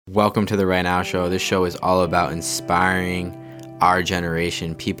Welcome to the Right Now Show. This show is all about inspiring our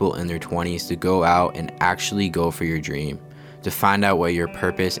generation, people in their 20s, to go out and actually go for your dream, to find out what your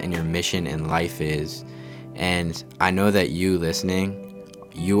purpose and your mission in life is. And I know that you listening,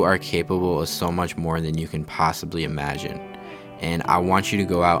 you are capable of so much more than you can possibly imagine. And I want you to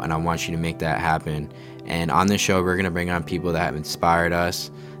go out and I want you to make that happen. And on this show, we're going to bring on people that have inspired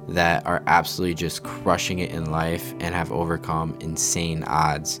us, that are absolutely just crushing it in life and have overcome insane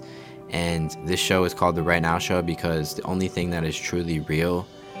odds. And this show is called The Right Now Show because the only thing that is truly real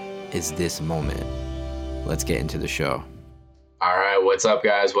is this moment. Let's get into the show. All right, what's up,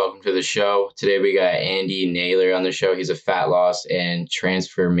 guys? Welcome to the show. Today we got Andy Naylor on the show. He's a fat loss and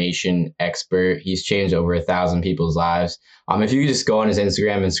transformation expert. He's changed over 1,000 people's lives. If you just go on his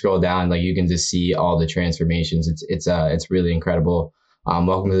Instagram and scroll down, you can just see all the transformations. It's really incredible.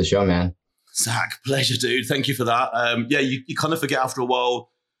 Welcome to the show, man. Zach, pleasure, dude. Thank you for that. You kind of forget after a while,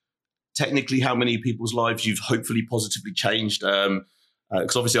 technically, how many people's lives you've hopefully positively changed.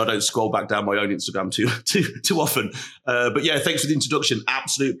 Because obviously I don't scroll back down my own Instagram too often. But yeah, thanks for the introduction.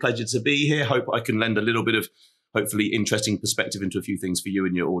 Absolute pleasure to be here. Hope I can lend a little bit of hopefully interesting perspective into a few things for you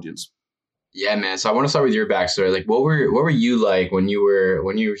and your audience. Yeah, man. So I want to start with your backstory. What were you like when you were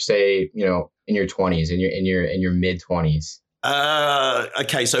say, in your 20s, in your mid 20s?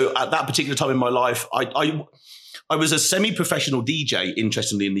 Okay, so at that particular time in my life, I was a semi-professional DJ,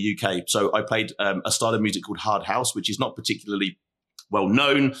 interestingly, in the UK. So I played a style of music called hard house, which is not particularly well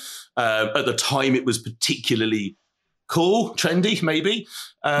known. At the time, it was particularly cool, trendy, maybe.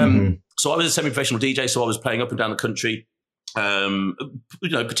 So I was a semi-professional DJ, so I was playing up and down the country,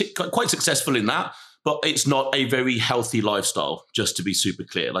 quite successful in that, but it's not a very healthy lifestyle, just to be super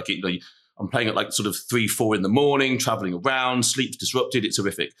clear. I'm playing at sort of 3-4 in the morning, traveling around, sleep's disrupted. It's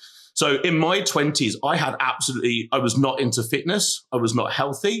horrific. So in my 20s, I was not into fitness. I was not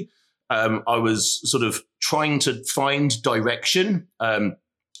healthy. I was sort of trying to find direction. I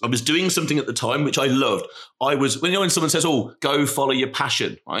was doing something at the time, which I loved. When someone says, "Oh, go follow your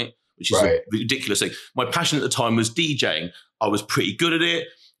passion," right? Which is a ridiculous thing. My passion at the time was DJing. I was pretty good at it.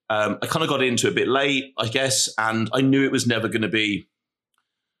 I kind of got into it a bit late, I guess. And I knew it was never going to be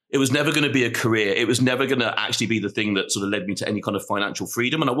a career. It was never going to actually be the thing that sort of led me to any kind of financial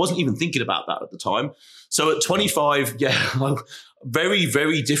freedom. And I wasn't even thinking about that at the time. So at 25, very,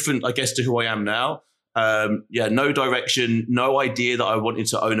 very different, I guess, to who I am now. No direction, no idea that I wanted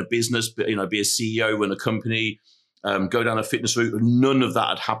to own a business, but, be a CEO, run a company, go down a fitness route. None of that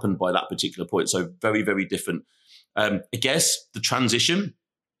had happened by that particular point. So very, very different. I guess the transition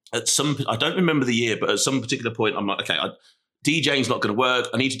I don't remember the year, but at some particular point, I'm like, okay, DJing's not going to work.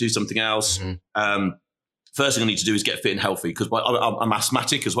 I need to do something else. First thing I need to do is get fit and healthy because I'm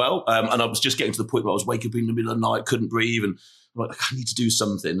asthmatic as well. And I was just getting to the point where I was waking up in the middle of the night, couldn't breathe. And I'm like, I need to do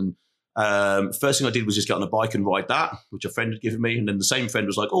something. And first thing I did was just get on a bike and ride that, which a friend had given me. And then the same friend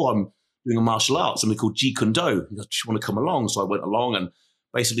was like, "Oh, I'm doing a martial arts, something called Jeet Do. Do you want to come along?" So I went along and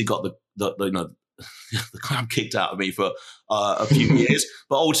basically got the crap kicked out of me for a few years.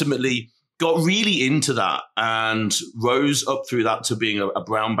 But ultimately, got really into that and rose up through that to being a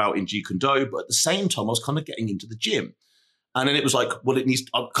brown belt in Jeet Do. But at the same time, I was kind of getting into the gym. And then it was like,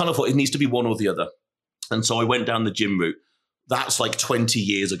 I kind of thought it needs to be one or the other. And so I went down the gym route. That's like 20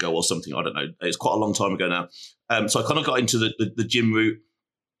 years ago or something. I don't know. It's quite a long time ago now. So I kind of got into the gym route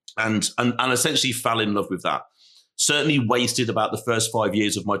and essentially fell in love with that. Certainly wasted about the first 5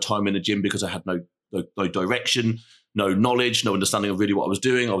 years of my time in the gym because I had no direction, no knowledge, no understanding of really what I was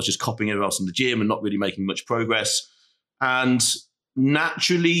doing. I was just copying everyone else in the gym and not really making much progress. And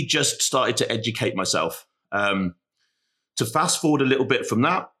naturally just started to educate myself. To fast forward a little bit from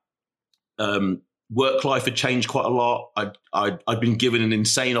that, work life had changed quite a lot. I'd been given an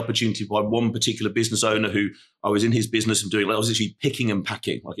insane opportunity by one particular business owner who I was in his business and doing, I was literally picking and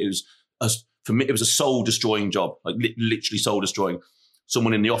packing. For me, it was a soul destroying job, literally soul destroying.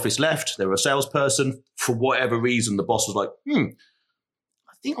 Someone in the office left. They were a salesperson. For whatever reason, the boss was like,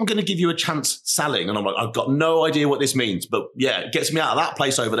 I think I'm going to give you a chance selling. And I'm like, I've got no idea what this means. But yeah, it gets me out of that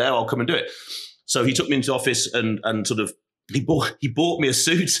place over there. I'll come and do it. So he took me into the office and sort of, he bought me a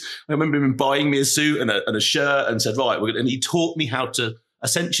suit. I remember him buying me a suit and a shirt and said, right, and he taught me how to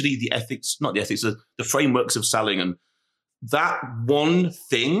essentially the frameworks of selling. And that one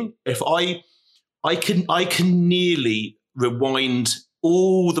thing, if I can nearly rewind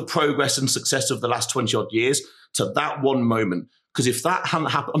all the progress and success of the last 20 odd years to that one moment. Because if that hadn't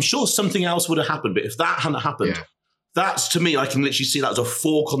happened, I'm sure something else would have happened. But if that hadn't happened, that's, to me, I can literally see that as a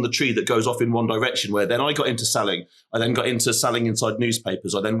fork on the tree that goes off in one direction, where then I got into selling. I then got into selling inside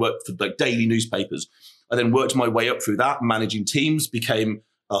newspapers. I then worked for daily newspapers. I then worked my way up through that, managing teams, became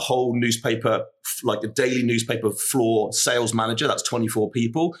a whole newspaper, like a daily newspaper floor sales manager. That's 24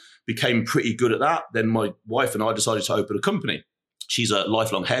 people. Became pretty good at that. Then my wife and I decided to open a company. She's a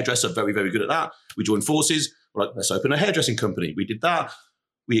lifelong hairdresser, very, very good at that. We joined forces. We're like, let's open a hairdressing company. We did that.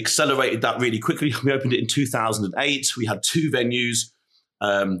 We accelerated that really quickly. We opened it in 2008. We had 2 venues.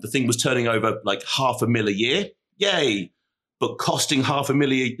 The thing was turning over like $500,000 a year. Yay. But costing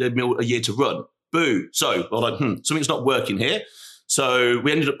 $500,000 a year to run. Boo. So we're like, something's not working here. So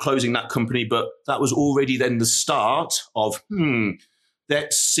we ended up closing that company, but that was already then the start of,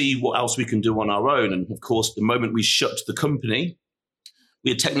 let's see what else we can do on our own. And of course, the moment we shut the company,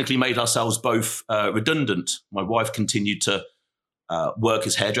 we had technically made ourselves both redundant. My wife continued to work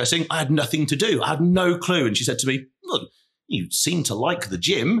as hairdressing. I had nothing to do. I had no clue. And she said to me, look, you seem to like the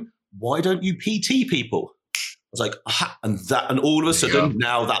gym. Why don't you PT people? I was like, aha, and all of a sudden,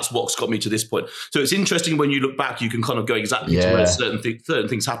 now that's what's got me to this point. So it's interesting when you look back, you can kind of go exactly to where certain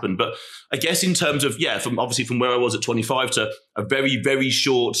things happen. But I guess in terms of, from where I was at 25 to a very, very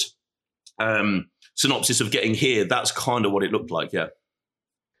short synopsis of getting here, that's kind of what it looked like. Yeah.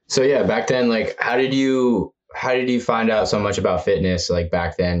 So yeah, back then, like, how did you find out so much about fitness? Like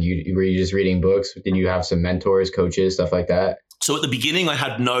back then, were you just reading books? Did you have some mentors, coaches, stuff like that? So at the beginning, I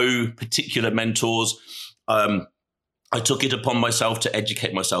had no particular mentors. I took it upon myself to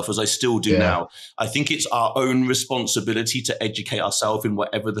educate myself, as I still do now. I think it's our own responsibility to educate ourselves in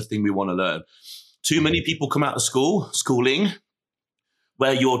whatever the thing we want to learn. Too many people come out of schooling,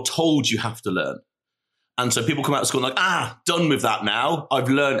 where you're told you have to learn. And so people come out of school and like, done with that now. I've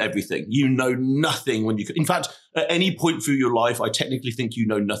learned everything. You know nothing when in fact, at any point through your life, I technically think you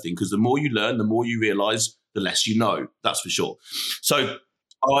know nothing, because the more you learn, the more you realize, the less you know. That's for sure. So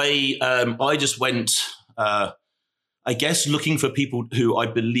I just went, I guess, looking for people who I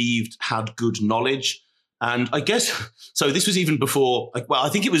believed had good knowledge. And I guess, so this was even before, I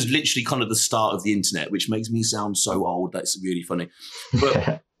think it was literally kind of the start of the internet, which makes me sound so old. That's really funny.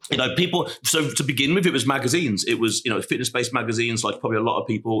 But people, so to begin with, it was magazines. It was, fitness-based magazines, like probably a lot of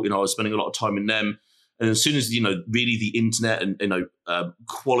people, I was spending a lot of time in them. And as soon as, really the internet and,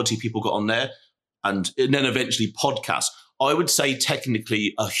 quality people got on there, and then eventually podcasts, I would say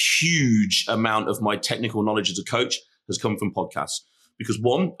technically a huge amount of my technical knowledge as a coach has come from podcasts. Because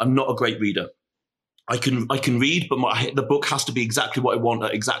one, I'm not a great reader. I can read, but the book has to be exactly what I want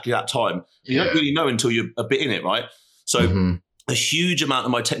at exactly that time. You don't really know until you're a bit in it, right? So a huge amount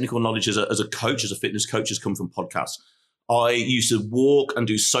of my technical knowledge as a coach, as a fitness coach, has come from podcasts. I used to walk and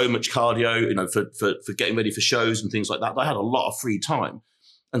do so much cardio, for getting ready for shows and things like that. I had a lot of free time.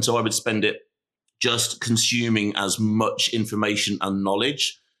 And so I would spend it just consuming as much information and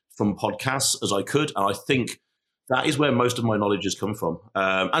knowledge from podcasts as I could. And I think that is where most of my knowledge has come from,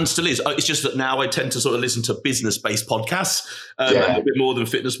 and still is. It's just that now I tend to sort of listen to business-based podcasts a little bit more than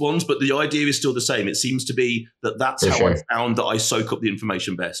fitness ones. But the idea is still the same. It seems to be that's how I found that I soak up the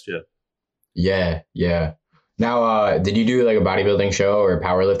information best. Yeah. Now, did you do like a bodybuilding show or a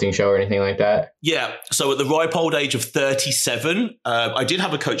powerlifting show or anything like that? Yeah. So at the ripe old age of 37, I did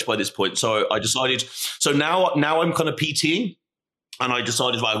have a coach by this point. So I decided. So now I'm kind of PTing. And I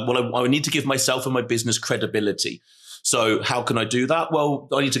decided, I need to give myself and my business credibility. So how can I do that? Well,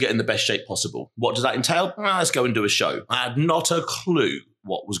 I need to get in the best shape possible. What does that entail? Let's go and do a show. I had not a clue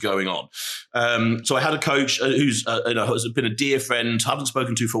what was going on. So I had a coach who's has been a dear friend, I haven't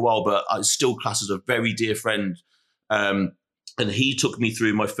spoken to for a while, but I still class as a very dear friend. And he took me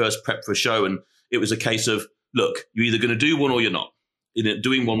through my first prep for a show. And it was a case of, look, you're either going to do one or you're not.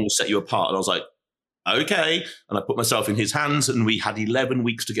 Doing one will set you apart. And I was like, okay. And I put myself in his hands, and we had 11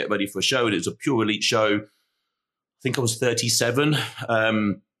 weeks to get ready for a show. And it was a pure elite show. I think I was 37.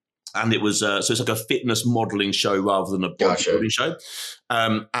 And it was, so it's like a fitness modeling show rather than a bodybuilding show.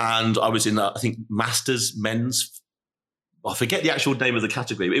 And I was in, I think, Masters Men's. I forget the actual name of the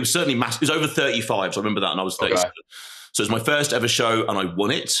category. But it was certainly it was over 35. So I remember that. And I was 37. Okay. So it was my first ever show, and I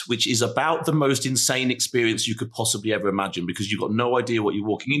won it, which is about the most insane experience you could possibly ever imagine, because you've got no idea what you're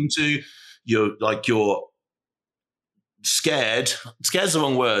walking into. You're scared. Scared's the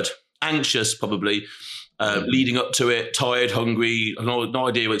wrong word. Anxious, probably. Leading up to it, tired, hungry. No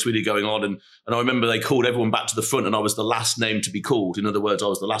idea what's really going on. And I remember they called everyone back to the front, and I was the last name to be called. In other words, I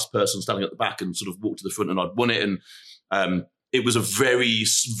was the last person standing at the back, and sort of walked to the front, and I'd won it. And it was a very,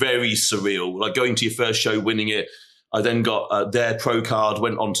 very surreal. Like going to your first show, winning it. I then got their pro card,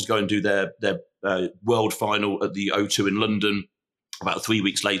 went on to go and do their world final at the O2 in London. About 3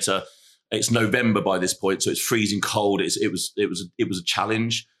 weeks later. It's November by this point, so it's freezing cold. It was a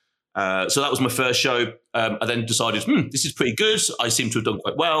challenge. So that was my first show. I then decided, this is pretty good. I seem to have done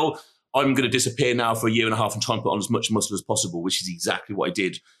quite well. I'm going to disappear now for a year and a half and try and put on as much muscle as possible, which is exactly what I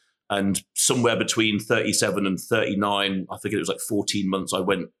did. And somewhere between 37 and 39, I think it was like 14 months, I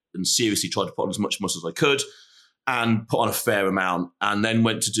went and seriously tried to put on as much muscle as I could and put on a fair amount, and then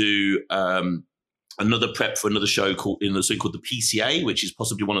went to do another prep for another show called the PCA, which is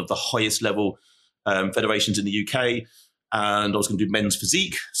possibly one of the highest level federations in the UK. And I was going to do men's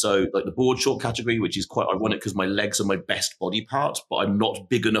physique, so like the board short category, which is quite ironic because my legs are my best body part, but I'm not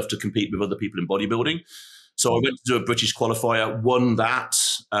big enough to compete with other people in bodybuilding. So I went to do a British qualifier, won that,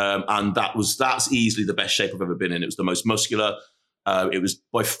 and that's easily the best shape I've ever been in. It was the most muscular. It was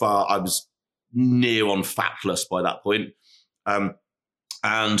by far, I was near on fatless by that point, and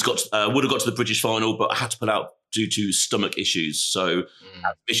would have got to the British final, but I had to pull out due to stomach issues. So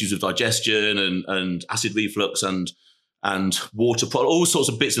issues with digestion and acid reflux and water, all sorts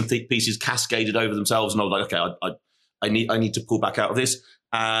of bits and pieces cascaded over themselves. And I was like, okay, I need to pull back out of this.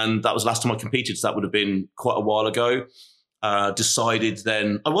 And that was the last time I competed. So that would have been quite a while ago. Decided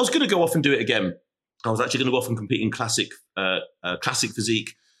then I was going to go off and do it again. I was actually going to go off and compete in classic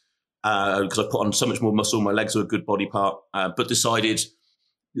physique because I put on so much more muscle. My legs were a good body part, but decided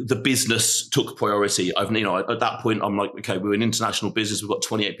the business took priority. At that point, I'm like, okay, we're an international business. We've got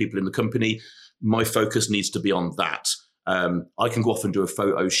 28 people in the company. My focus needs to be on that. I can go off and do a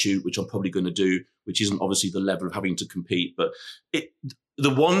photo shoot, which I'm probably going to do, which isn't obviously the level of having to compete. But the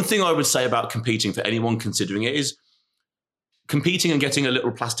one thing I would say about competing for anyone considering it is competing and getting a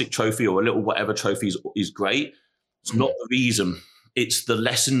little plastic trophy or a little whatever trophy is great. It's not the reason. It's the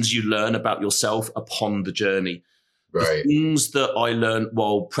lessons you learn about yourself upon the journey. Right. The things that I learned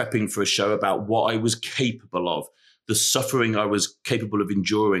while prepping for a show about what I was capable of, the suffering I was capable of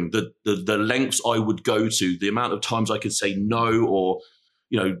enduring, the lengths I would go to, the amount of times I could say no, or,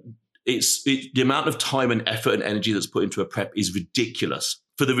 the amount of time and effort and energy that's put into a prep is ridiculous.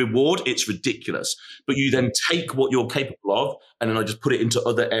 For the reward, it's ridiculous. But you then take what you're capable of, and then I just put it into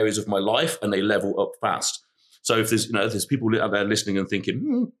other areas of my life, and they level up fast. So if there's people out there listening and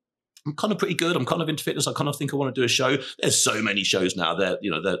thinking, I'm kind of pretty good, I'm kind of into fitness, I kind of think I want to do a show. There's so many shows now. They're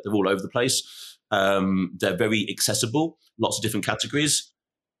all over the place. They're very accessible, lots of different categories.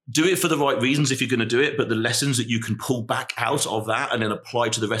 Do it for the right reasons if you're going to do it, but the lessons that you can pull back out of that and then apply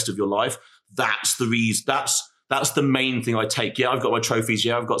to the rest of your life, that's the reason. That's the main thing I take. Yeah, I've got my trophies.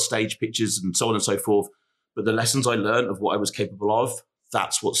 Yeah, I've got stage pictures and so on and so forth. But the lessons I learned of what I was capable of,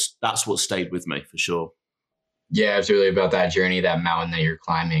 that's what stayed with me for sure. Yeah, it's really about that journey, that mountain that you're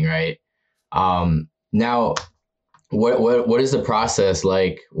climbing, right? Now, what is the process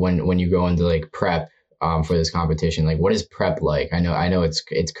like when you go into like prep for this competition? Like, what is prep like? I know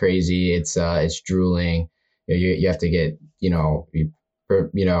it's crazy. It's drooling. You have to get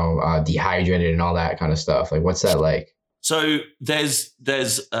dehydrated and all that kind of stuff. Like, what's that like? So there's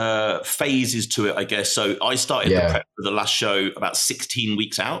phases to it, I guess. So I started the prep for the last show about 16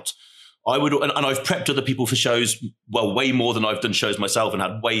 weeks out. And I've prepped other people for shows, well, way more than I've done shows myself, and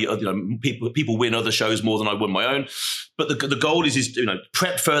had people win other shows more than I won my own. But the goal is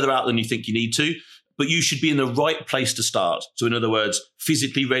prep further out than you think you need to, but you should be in the right place to start. So in other words,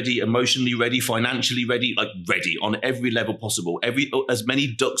 physically ready, emotionally ready, financially ready, like ready on every level possible. As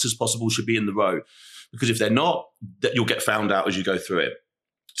many ducks as possible should be in the row, because if they're not, that you'll get found out as you go through it.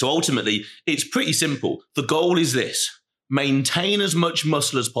 So ultimately, it's pretty simple. The goal is this: maintain as much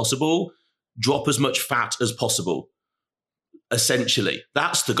muscle as possible, drop as much fat as possible. Essentially,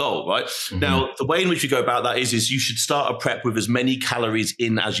 that's the goal, right? Mm-hmm. Now, the way in which we go about that is you should start a prep with as many calories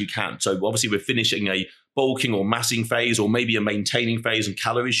in as you can. So obviously we're finishing a bulking or massing phase, or maybe a maintaining phase, and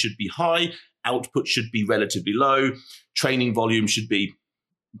calories should be high. Output should be relatively low. Training volume should be,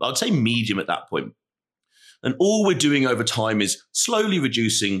 I'd say, medium at that point. And all we're doing over time is slowly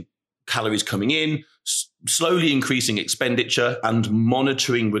reducing calories coming in, slowly increasing expenditure, and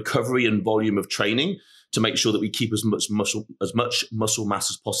monitoring recovery and volume of training to make sure that we keep as much muscle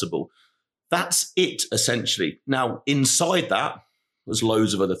mass as possible. That's it, essentially. Now, inside that, there's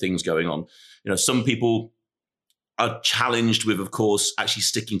loads of other things going on. Some people are challenged with, of course, actually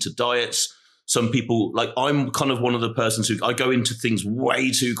sticking to diets. Some people, like I'm kind of one of the persons who I go into things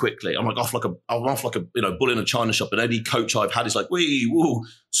way too quickly. I'm off like a bull in a china shop, and any coach I've had is like,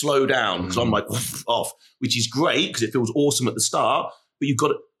 slow down, because I'm like off, which is great because it feels awesome at the start. But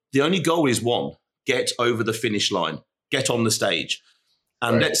the only goal is one: get over the finish line, get on the stage.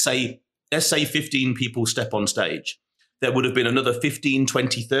 And right. let's say 15 people step on stage. There would have been another 15,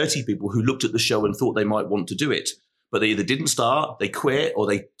 20, 30 people who looked at the show and thought they might want to do it, but they either didn't start, they quit, or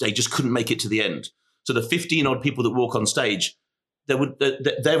they just couldn't make it to the end. So the 15 odd people that walk on stage,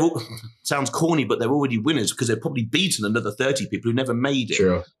 they're all, sounds corny, but they're already winners because they've probably beaten another 30 people who never made it.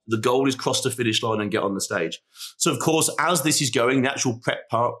 True. The goal is cross the finish line and get on the stage. So of course, as this is going, the actual prep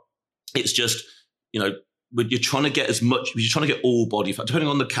part, it's just, you're trying to get all body fat, depending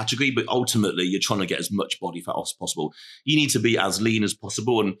on the category, but ultimately you're trying to get as much body fat as possible. You need to be as lean as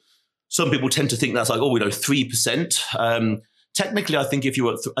possible. And some people tend to think that's like, 3%. Technically, I think if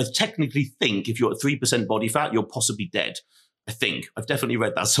you're at 3% body fat, you're possibly dead. I think I've definitely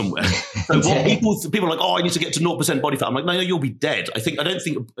read that somewhere. So what people are like, I need to get to 0% body fat. I'm like, no, you'll be dead. I don't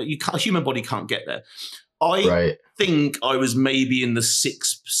think a human body can't get there. I think I was maybe in the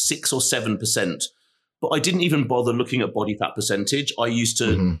 6 or 7%, but I didn't even bother looking at body fat percentage. I used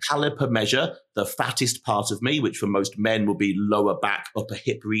to caliper measure the fattest part of me, which for most men will be lower back, upper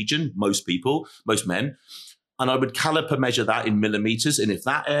hip region. Most men. And I would caliper measure that in millimeters. And if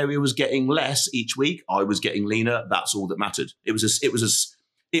that area was getting less each week, I was getting leaner. That's all that mattered. It was as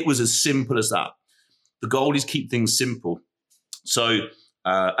simple as that. The goal is keep things simple. So,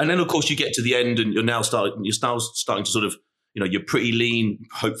 and then of course you get to the end and you're now starting to sort of, you're pretty lean,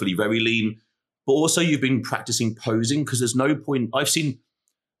 hopefully very lean, but also you've been practicing posing because there's no point. I've seen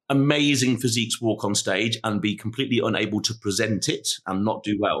amazing physiques walk on stage and be completely unable to present it and not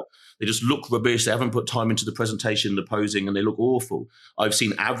do well. They just look rubbish. They haven't put time into the presentation, the posing, and they look awful. I've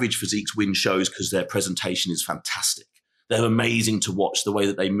seen average physiques win shows because their presentation is fantastic. They're amazing to watch the way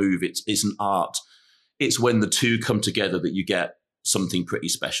that they move. It's an art. It's when the two come together that you get something pretty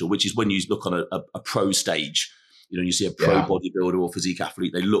special, which is when you look on a pro stage. You see a pro bodybuilder or physique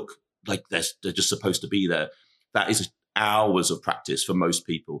athlete, they look like they're just supposed to be there. That is hours of practice for most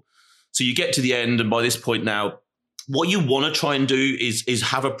people. So you get to the end, and by this point now, what you want to try and do is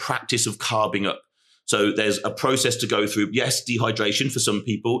have a practice of carbing up. So there's a process to go through. Yes, dehydration for some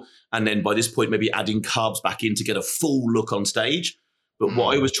people. And then by this point, maybe adding carbs back in to get a full look on stage. But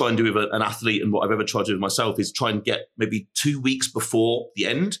what I always try and do with an athlete, and what I've ever tried to do with myself, is try and get maybe 2 weeks before the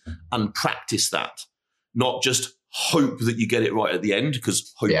end and practice that. Not just hope that you get it right at the end,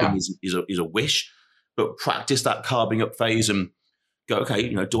 because hoping is a wish, but practice that carbing up phase and go, okay,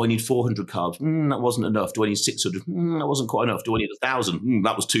 do I need 400 carbs? That wasn't enough. Do I need 600? That wasn't quite enough. Do I need 1,000?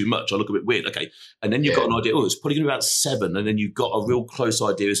 That was too much. I look a bit weird. Okay. And then you've got an idea. It's probably going to be about 7. And then you've got a real close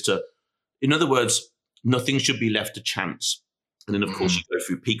idea as to, in other words, nothing should be left to chance. And then, of course, you go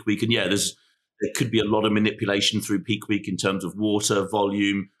through peak week. And there could be a lot of manipulation through peak week in terms of water,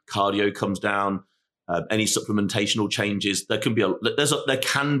 volume, cardio comes down, any supplementational changes. There can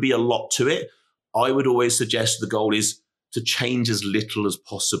be a lot to it. I would always suggest the goal is to change as little as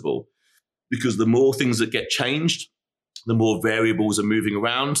possible, because the more things that get changed, the more variables are moving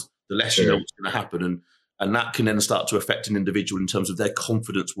around, the less you know what's going to happen. And that can then start to affect an individual in terms of their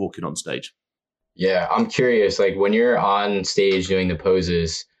confidence walking on stage. Yeah, I'm curious, like when you're on stage doing the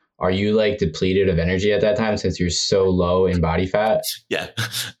poses, are you like depleted of energy at that time since you're so low in body fat? Yeah.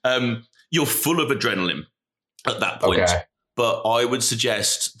 You're full of adrenaline at that point. Okay. But I would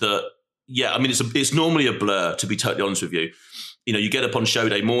suggest that, it's normally a blur, to be totally honest with you. You get up on show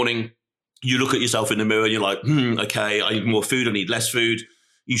day morning, you look at yourself in the mirror and you're like, okay, I need more food, I need less food.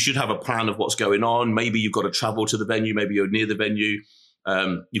 You should have a plan of what's going on. Maybe you've got to travel to the venue, maybe you're near the venue.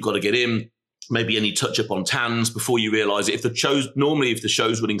 You've got to get in, maybe any touch up on tans before you realize it. If the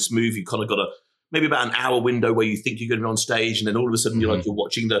show's running smooth, you've kind of got maybe about an hour window where you think you're going to be on stage, and then all of a sudden you're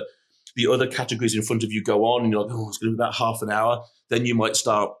watching the other categories in front of you go on, and you're like, it's going to be about half an hour. Then you might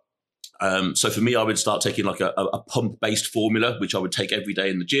start. So for me, I would start taking like a pump-based formula, which I would take every day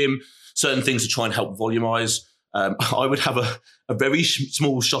in the gym. Certain things to try and help volumize. I would have a very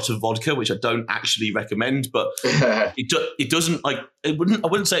small shot of vodka, which I don't actually recommend, but it doesn't I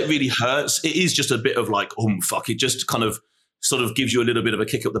wouldn't say it really hurts. It is just a bit of like, fuck. It just kind of sort of gives you a little bit of a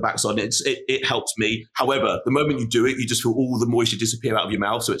kick up the backside. It helps me. However, the moment you do it, you just feel all the moisture disappear out of your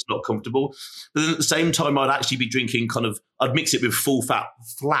mouth, so it's not comfortable. But then at the same time, I'd actually be drinking I'd mix it with full fat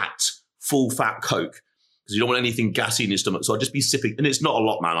Coke, because you don't want anything gassy in your stomach. So I'd just be sipping, and it's not a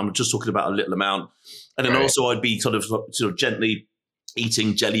lot, man. I'm just talking about a little amount. And then also I'd be sort of gently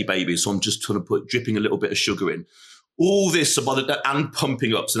eating jelly babies. So I'm just trying to dripping a little bit of sugar in. All this and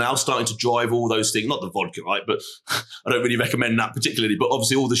pumping up. So now starting to drive all those things, not the vodka, right? But I don't really recommend that particularly. But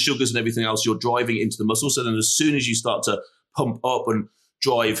obviously all the sugars and everything else, you're driving into the muscles. So then as soon as you start to pump up and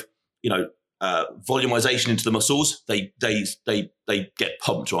drive, volumization into the muscles, they get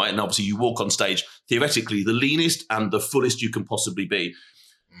pumped, right? And obviously you walk on stage, theoretically, the leanest and the fullest you can possibly be.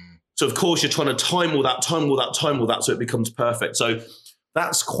 So of course you're trying to time all that, so it becomes perfect. So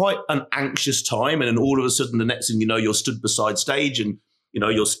that's quite an anxious time. And then all of a sudden, the next thing you know, you're stood beside stage and,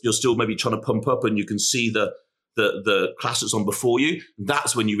 you're still maybe trying to pump up, and you can see the the class that's on before you,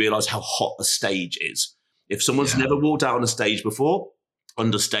 that's when you realize how hot a stage is. If someone's never walked out on a stage before,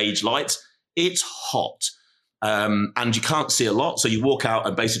 under stage lights, it's hot. And you can't see a lot. So you walk out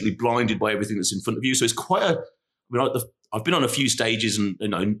and basically blinded by everything that's in front of you. So it's quite I've been on a few stages and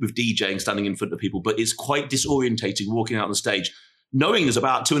with DJing, standing in front of people, but it's quite disorientating walking out on the stage, knowing there's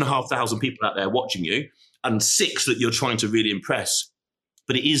about 2,500 people out there watching you and 6 that you're trying to really impress.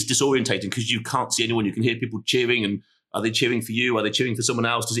 But it is disorientating because you can't see anyone. You can hear people cheering, and are they cheering for you? Are they cheering for someone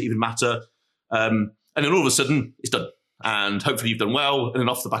else? Does it even matter? And then all of a sudden it's done. And hopefully you've done well. And then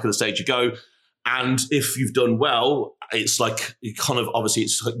off the back of the stage you go. And if you've done well, it's like obviously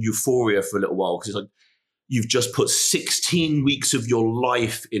it's like euphoria for a little while, because it's like you've just put 16 weeks of your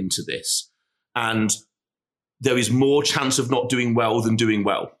life into this. And there is more chance of not doing well than doing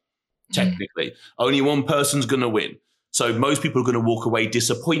well, technically. Only one person's going to win. So most people are going to walk away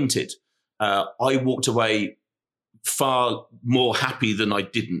disappointed. I walked away far more happy than I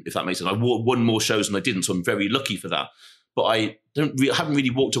didn't, if that makes sense. I won more shows than I didn't, so I'm very lucky for that. But I haven't really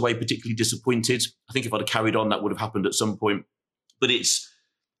walked away particularly disappointed. I think if I'd have carried on, that would have happened at some point. But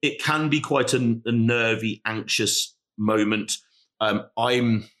it can be quite a nervy, anxious moment.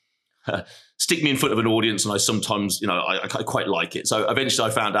 Stick me in front of an audience, and I sometimes, I quite like it. So eventually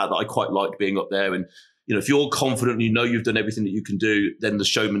I found out that I quite liked being up there. And, if you're confident and you've done everything that you can do, then the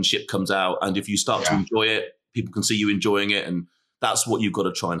showmanship comes out. And if you start to enjoy it, people can see you enjoying it. And that's what you've got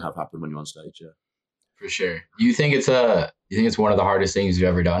to try and have happen when you're on stage. Yeah. For sure. You think it's one of the hardest things you've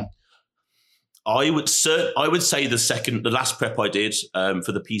ever done? I would say the last prep I did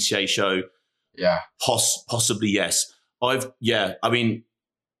for the PCA show. Yeah. Possibly, yes. I mean,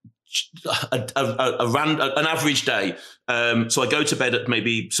 an average day. So I go to bed at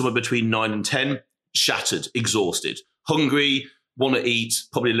maybe somewhere between 9 and 10, shattered, exhausted, hungry, want to eat,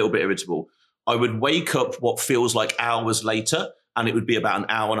 probably a little bit irritable. I would wake up what feels like hours later, and it would be about an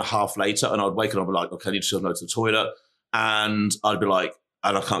hour and a half later, and I'd wake up and I'd be like, okay, I need to go to the toilet. And I'd be like,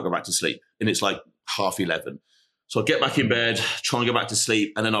 and I can't go back to sleep. And it's like 11:30. So I'd get back in bed, try and go back to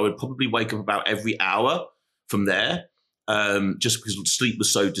sleep. And then I would probably wake up about every hour from there, just because sleep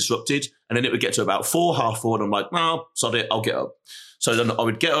was so disrupted. And then it would get to about 4, half 4. And I'm like, no, sod it, I'll get up. So then I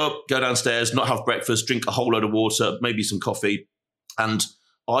would get up, go downstairs, not have breakfast, drink a whole load of water, maybe some coffee. And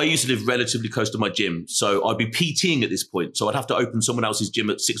I used to live relatively close to my gym. So I'd be PTing at this point. So I'd have to open someone else's gym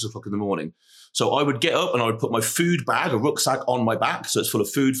at 6 o'clock in the morning. So I would get up and I would put my food bag, a rucksack, on my back. So it's full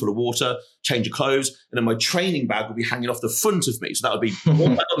of food, full of water, change of clothes. And then my training bag would be hanging off the front of me. So that would be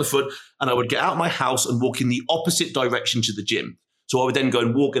one bag on the foot. And I would get out of my house and walk in the opposite direction to the gym. So I would then go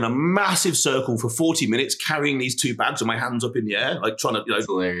and walk in a massive circle for 40 minutes, carrying these 2 bags with my hands up in the air, like trying to, That's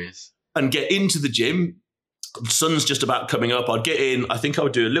hilarious. And get into the gym. Sun's just about coming up. I'd get in. I think I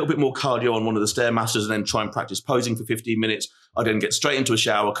would do a little bit more cardio on one of the Stairmasters and then try and practice posing for 15 minutes. I'd then get straight into a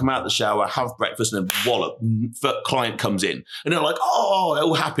shower, come out of the shower, have breakfast, and then wallop. Client comes in. And they're like, oh, they're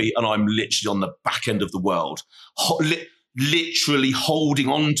all happy. And I'm literally on the back end of the world, literally holding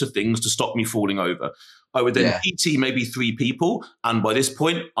on to things to stop me falling over. I would then PT maybe 3 people. And by this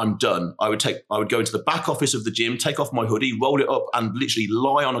point, I'm done. I would go into the back office of the gym, take off my hoodie, roll it up, and literally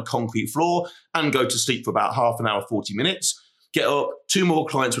lie on a concrete floor and go to sleep for about half an hour, 40 minutes. Get up, 2 more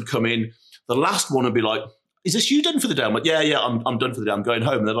clients would come in. The last one would be like, is this you done for the day? I'm like, yeah, I'm done for the day. I'm going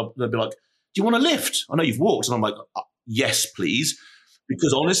home. And then they'll be like, do you want a lift? I know you've walked. And I'm like, yes, please.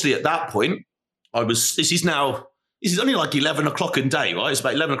 Because honestly, at that point, this is only like 11 o'clock in day, right? It's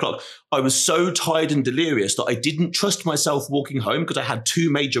about 11 o'clock. I was so tired and delirious that I didn't trust myself walking home because I had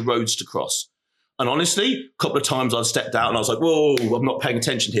 2 major roads to cross. And honestly, a couple of times I'd stepped out and I was like, whoa, I'm not paying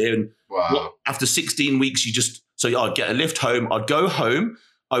attention here. And after 16 weeks, I'd get a lift home. I'd go home.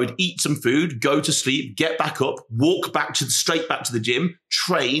 I would eat some food, go to sleep, get back up, walk straight back to the gym,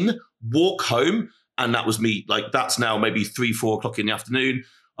 train, walk home. And that was me. Like, that's now maybe 3, 4 o'clock in the afternoon.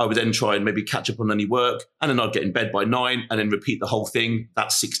 I would then try and maybe catch up on any work, and then I'd get in bed by 9 and then repeat the whole thing.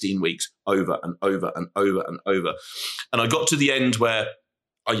 That's 16 weeks over and over and over and over. And I got to the end where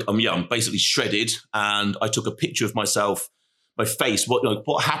I'm basically shredded, and I took a picture of myself, my face.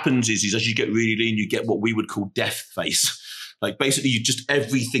 What happens is as you get really lean, you get what we would call death face. Like basically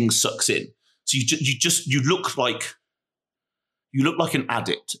everything sucks in. So you look like an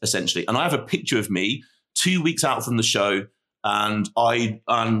addict essentially. And I have a picture of me 2 weeks out from the show. And I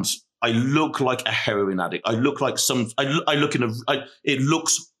look like a heroin addict. I look like it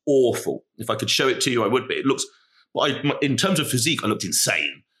looks awful. If I could show it to you, I would be. In terms of physique, I looked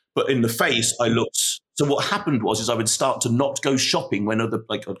insane. But in the face, I looked. So what happened was I would start to not go shopping when I'd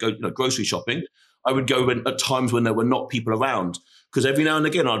go grocery shopping. I would go at times when there were not people around. because every now and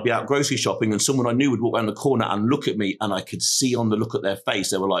again I'd be out grocery shopping and someone I knew would walk around the corner and look at me, and I could see on the look at their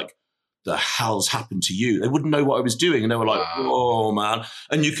face, they were like, the hell's happened to you? They wouldn't know what I was doing. And they were like, oh man.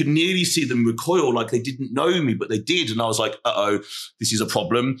 And you could nearly see them recoil like they didn't know me, but they did. And I was like, uh-oh, this is a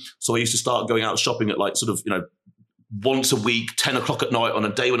problem. So I used to start going out shopping at like sort of, once a week, 10 o'clock at night on a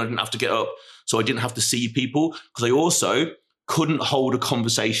day when I didn't have to get up. So I didn't have to see people, because I also couldn't hold a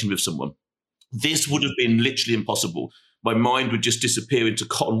conversation with someone. This would have been literally impossible. My mind would just disappear into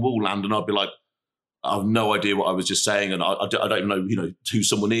cotton wool land, and I'd be like, I have no idea what I was just saying, and I don't even know, who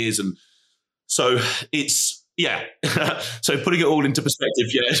someone is. And so it's, yeah. So putting it all into perspective,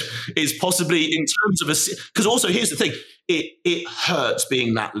 yeah, is possibly in terms of because also here's the thing, it hurts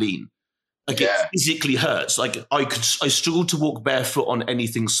being that lean. Like, it physically hurts. Like I struggled to walk barefoot on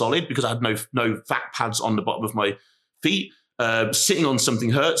anything solid because I had no fat pads on the bottom of my feet. Sitting on something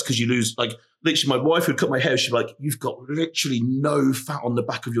hurts because you lose, like, literally my wife would cut my hair. She'd be like, you've got literally no fat on the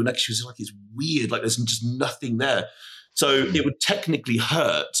back of your neck. She was like, it's weird. Like there's just nothing there. So it would technically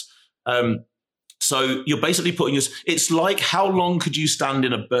hurt. So you're basically it's like, how long could you stand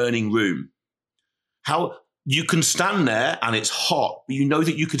in a burning room? How you can stand there and it's hot, but you know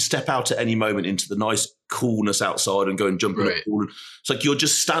that you could step out at any moment into the nice coolness outside and go and jump in a pool. It's like you're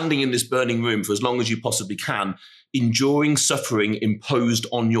just standing in this burning room for as long as you possibly can, enduring suffering imposed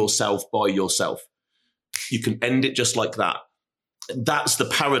on yourself by yourself. You can end it just like that. That's the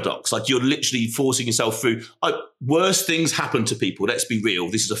paradox. Like you're literally forcing yourself through. Worse things happen to people. Let's be real.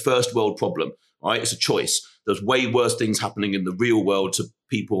 This is a first world problem, right? It's a choice. There's way worse things happening in the real world to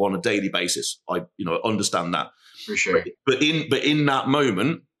people on a daily basis. I understand that for sure. But in that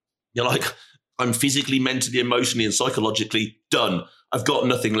moment, you're like, I'm physically, mentally, emotionally, and psychologically done. I've got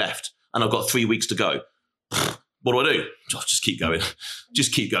nothing left, and I've got 3 weeks to go. What do? Just keep going.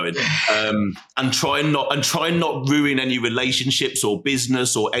 Just keep going. And try and not ruin any relationships or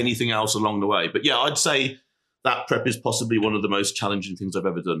business or anything else along the way. But yeah, I'd say that prep is possibly one of the most challenging things I've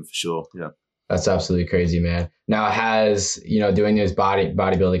ever done, for sure. Yeah. That's absolutely crazy, man. Now, has, doing those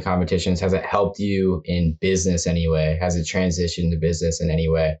bodybuilding competitions, has it helped you in business anyway? Has it transitioned to business in any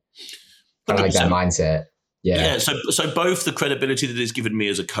way? Kind of like that mindset. Yeah. So both the credibility that it's given me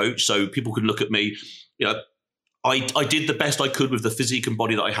as a coach, so people can look at me, I did the best I could with the physique and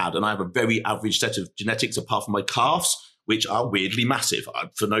body that I had, and I have a very average set of genetics apart from my calves, which are weirdly massive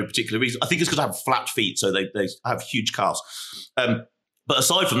for no particular reason. I think it's because I have flat feet, so they have huge calves. But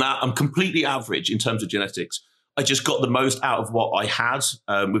aside from that, I'm completely average in terms of genetics. I just got the most out of what I had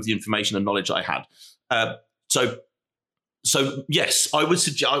with the information and knowledge that I had. So yes, I would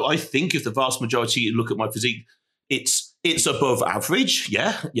suggest. I think if the vast majority look at my physique, it's above average.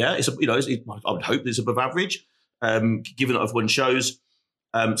 Yeah. It's I would hope it's above average. Given that everyone shows.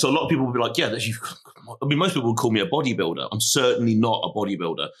 So a lot of people will be like, most people would call me a bodybuilder. I'm certainly not a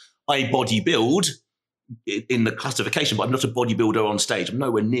bodybuilder. I bodybuild in the classification, but I'm not a bodybuilder on stage. I'm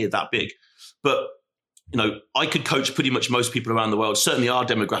nowhere near that big. But, I could coach pretty much most people around the world, certainly our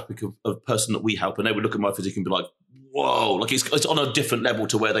demographic of person that we help, and they would look at my physique and be like, whoa, like it's on a different level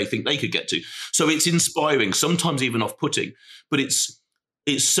to where they think they could get to. So it's inspiring, sometimes even off-putting, but it's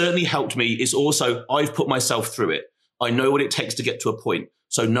certainly helped me. It's also, I've put myself through it. I know what it takes to get to a point.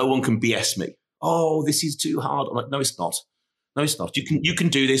 So no one can BS me. Oh, this is too hard. I'm like, no, it's not. No, it's not. You can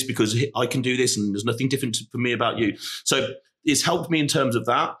do this because I can do this, and there's nothing different for me about you. So it's helped me in terms of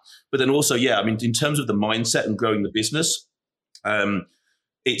that. But then also, in terms of the mindset and growing the business,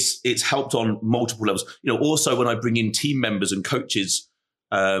 it's helped on multiple levels. Also when I bring in team members and coaches,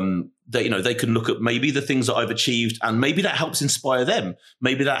 they can look at maybe the things that I've achieved, and maybe that helps inspire them.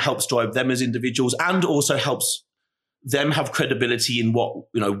 Maybe that helps drive them as individuals, and also helps them have credibility in what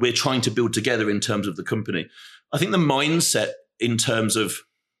we're trying to build together in terms of the company. I think the mindset in terms of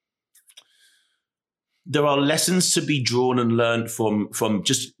there are lessons to be drawn and learned from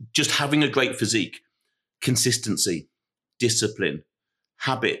just having a great physique, consistency, discipline,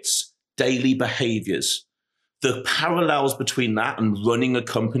 habits, daily behaviors. The parallels between that and running a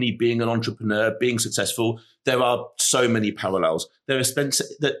company, being an entrepreneur, being successful, there are so many parallels. That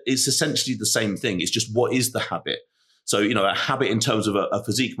it's essentially the same thing. It's just, what is the habit? So, a habit in terms of a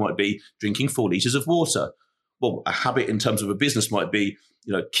physique might be drinking 4 liters of water. Well, a habit in terms of a business might be,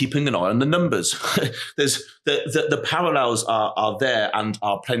 keeping an eye on the numbers. There's the parallels are there and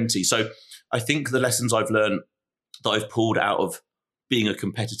are plenty. So I think the lessons I've learned that I've pulled out of being a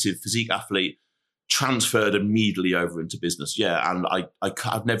competitive physique athlete transferred immediately over into business. Yeah. And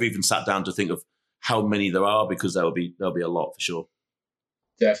I've never even sat down to think of how many there are, because there'll be a lot for sure.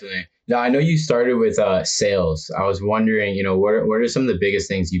 Definitely. Now, I know you started with sales. I was wondering, what are some of the biggest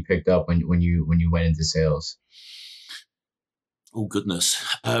things you picked up when you went into sales? Oh, goodness.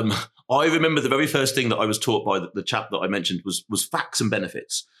 I remember the very first thing that I was taught by the chap that I mentioned was facts and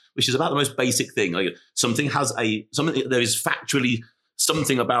benefits, which is about the most basic thing. Like something there is factually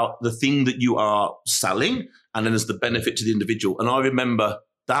something about the thing that you are selling, and then there's the benefit to the individual. And I remember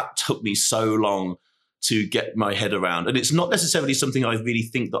that took me so long to get my head around. And it's not necessarily something I really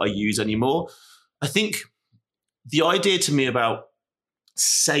think that I use anymore. I think the idea to me about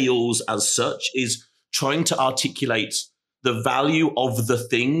sales as such is trying to articulate the value of the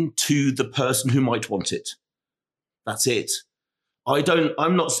thing to the person who might want it. That's it.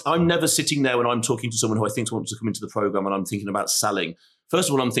 I'm never sitting there when I'm talking to someone who I think wants to come into the program and I'm thinking about selling. First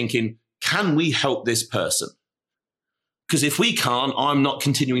of all, I'm thinking, can we help this person? Because if we can't, I'm not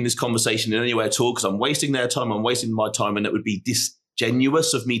continuing this conversation in any way at all, because I'm wasting their time, I'm wasting my time, and it would be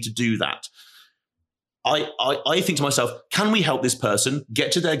disingenuous of me to do that. I think to myself, can we help this person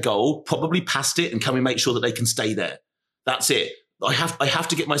get to their goal, probably past it, and can we make sure that they can stay there? That's it. I have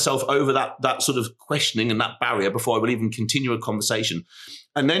to get myself over that sort of questioning and that barrier before I will even continue a conversation.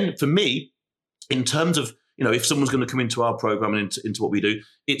 And then for me, in terms of, if someone's going to come into our program and into what we do,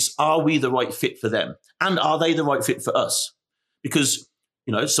 it's, are we the right fit for them? And are they the right fit for us? Because,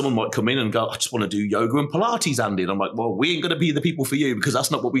 someone might come in and go, I just want to do yoga and Pilates, Andy. And I'm like, well, we ain't going to be the people for you, because that's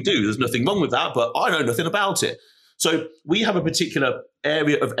not what we do. There's nothing wrong with that, but I know nothing about it. So we have a particular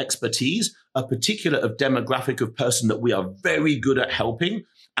area of expertise, a particular demographic of person that we are very good at helping,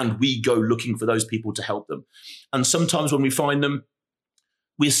 and we go looking for those people to help them. And sometimes when we find them,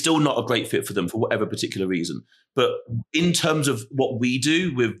 we're still not a great fit for them for whatever particular reason. But in terms of what we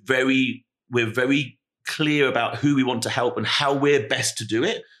do, we're very clear about who we want to help and how we're best to do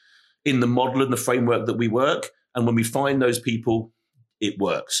it in the model and the framework that we work. And when we find those people, it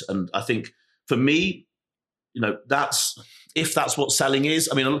works. And I think for me, if that's what selling is.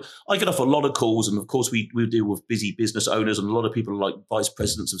 I mean, I get off a lot of calls, and of course we deal with busy business owners, and a lot of people are like vice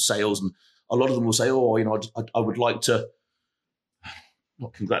presidents of sales, and a lot of them will say, oh, I would like to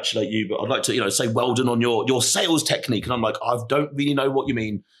not congratulate you, but I'd like to, say well done on your sales technique. And I'm like, I don't really know what you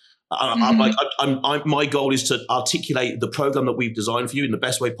mean. I'm like, my goal is to articulate the program that we've designed for you in the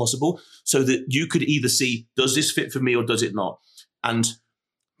best way possible, so that you could either see, does this fit for me or does it not? And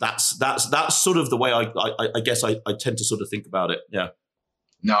that's sort of the way I guess I tend to sort of think about it. Yeah.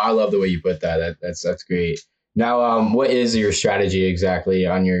 No, I love the way you put that. That's great. Now, what is your strategy exactly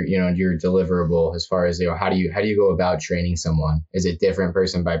on your deliverable, as far as, how do you go about training someone? Is it different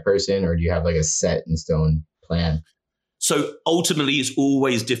person by person, or do you have like a set in stone plan? So ultimately it's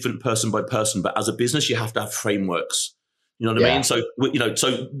always different person by person, but as a business, you have to have frameworks. You know what I mean? So,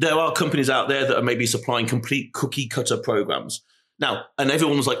 so there are companies out there that are maybe supplying complete cookie cutter programs. Now, and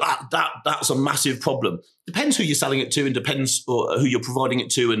everyone's like, that's a massive problem. Depends who you're selling it to, and depends who you're providing it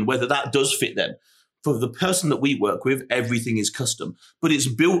to, and whether that does fit them. For the person that we work with, everything is custom, but it's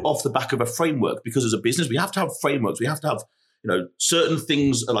built off the back of a framework, because as a business, we have to have frameworks. We have to have, certain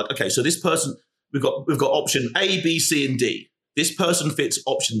things are like, okay, so this person, we've got option A, B, C, and D. This person fits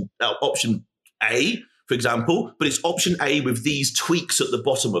option A, for example, but it's option A with these tweaks at the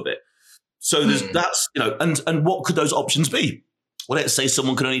bottom of it. So that's, and what could those options be? Well, let's say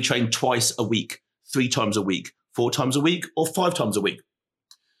someone can only train twice a week, 3 times a week, 4 times a week, or 5 times a week.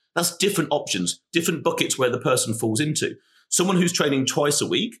 That's different options, different buckets where the person falls into. Someone who's training twice a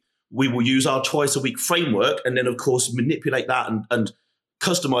week, we will use our twice a week framework, and then of course manipulate that and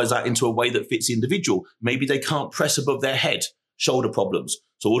customize that into a way that fits the individual. Maybe they can't press above their head, shoulder problems.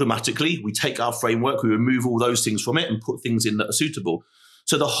 So automatically we take our framework, we remove all those things from it and put things in that are suitable.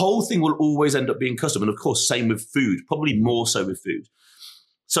 So the whole thing will always end up being custom. And of course, same with food, probably more so with food.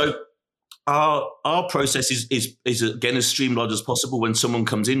 So our process is again as streamlined as possible. When someone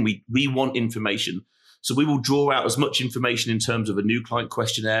comes in, we want information. So we will draw out as much information in terms of a new client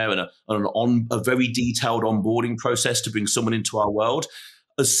questionnaire and a very detailed onboarding process to bring someone into our world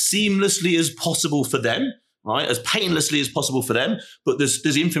as seamlessly as possible for them, right? As painlessly as possible for them. But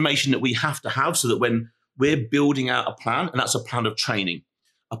there's information that we have to have so that when we're building out a plan, and that's a plan of training,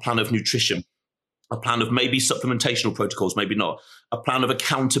 a plan of nutrition, a plan of maybe supplementational protocols, maybe not, a plan of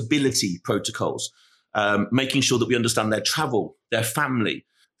accountability protocols, making sure that we understand their travel, their family,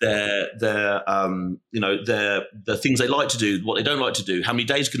 the things they like to do, what they don't like to do, how many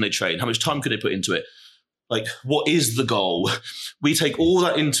days can they train, how much time can they put into it, like what is the goal? We take all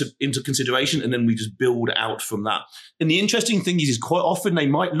that into consideration, and then we just build out from that. And the interesting thing is quite often they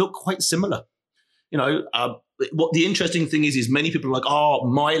might look quite similar. What the interesting thing is many people are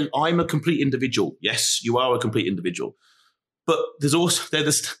like, I'm a complete individual. Yes, you are a complete individual. But there's also,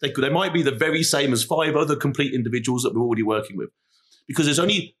 they might be the very same as 5 other complete individuals that we're already working with. Because there's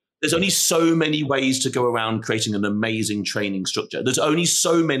only There's only so many ways to go around creating an amazing training structure. There's only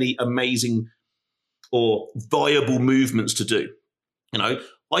so many amazing or viable movements to do. You know,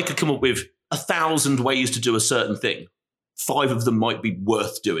 I could come up with 1,000 ways to do a certain thing. 5 of them might be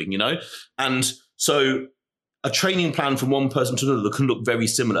worth doing, you know? And so a training plan from one person to another can look very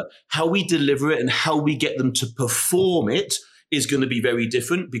similar. How we deliver it and how we get them to perform it is going to be very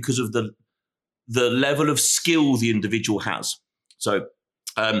different because of the level of skill the individual has. So,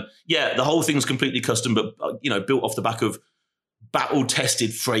 the whole thing's completely custom, but, built off the back of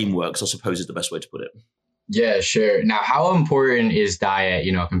battle-tested frameworks, I suppose is the best way to put it. Yeah, sure. Now, how important is diet,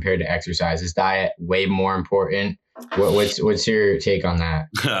 compared to exercise? Is diet way more important? What's your take on that?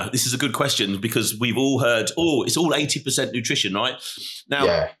 This is a good question because we've all heard, it's all 80% nutrition, right?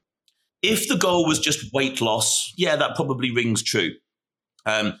 Now, if the goal was just weight loss, that probably rings true.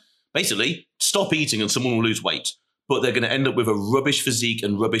 Basically, stop eating and someone will lose weight, but they're going to end up with a rubbish physique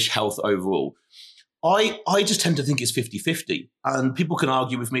and rubbish health overall. I just tend to think it's 50-50, and people can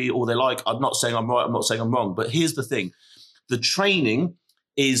argue with me all they like. I'm not saying I'm right, I'm not saying I'm wrong, but here's the thing. The training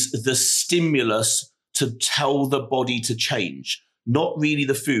is the stimulus to tell the body to change, not really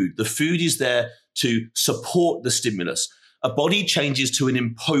the food. The food is there to support the stimulus. A body changes to an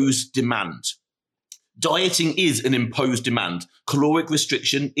imposed demand. Dieting is an imposed demand. Caloric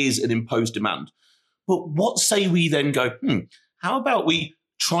restriction is an imposed demand. But what say we then go, how about we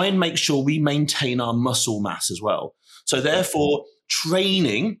try and make sure we maintain our muscle mass as well? So therefore,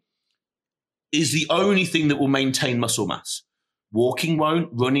 training is the only thing that will maintain muscle mass. Walking won't,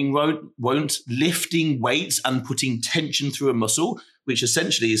 running won't, lifting weights and putting tension through a muscle, which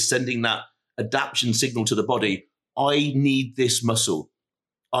essentially is sending that adaptation signal to the body. I need this muscle.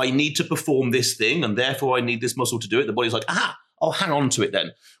 I need to perform this thing, and therefore I need this muscle to do it. The body's like, I'll hang on to it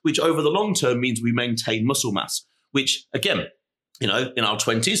then, which over the long term means we maintain muscle mass, which again, in our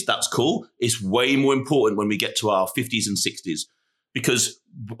 20s, that's cool. It's way more important when we get to our 50s and 60s, because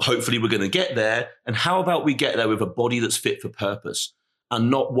hopefully we're going to get there. And how about we get there with a body that's fit for purpose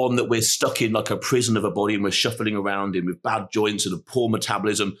and not one that we're stuck in like a prison of a body and we're shuffling around in with bad joints and a poor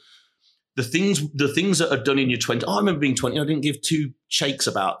metabolism. The things that are done in your 20s, I remember being 20, I didn't give 2 shakes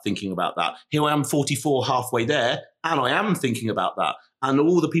about thinking about that. Here I am 44, halfway there, and I am thinking about that. And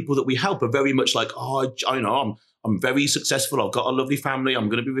all the people that we help are very much like, I'm very successful. I've got a lovely family. I'm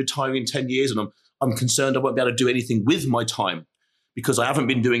going to be retiring in 10 years, and I'm concerned I won't be able to do anything with my time because I haven't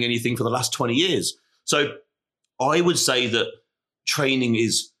been doing anything for the last 20 years. So I would say that training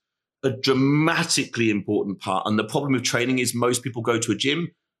is a dramatically important part. And the problem with training is most people go to a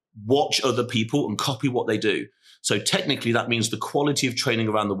gym, watch other people and copy what they do. So technically that means the quality of training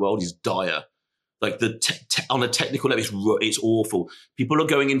around the world is dire. Like on a technical level, it's awful. People are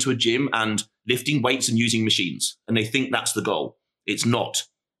going into a gym and lifting weights and using machines, and they think that's the goal. It's not.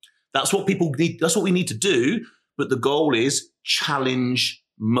 That's what people need. That's what we need to do. But the goal is challenge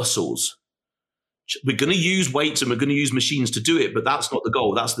muscles. We're going to use weights and we're going to use machines to do it, but that's not the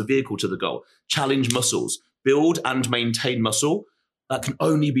goal. That's the vehicle to the goal. Challenge muscles. Build and maintain muscle. That can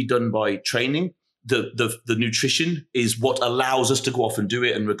only be done by training. The nutrition is what allows us to go off and do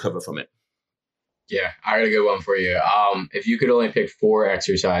it and recover from it. Yeah, I got a good one for you. If you could only pick 4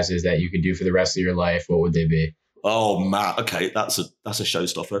 exercises that you could do for the rest of your life, what would they be? Oh, man. Okay, that's a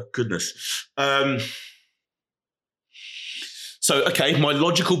showstopper. Goodness. So, my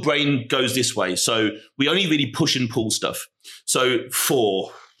logical brain goes this way. So we only really push and pull stuff. So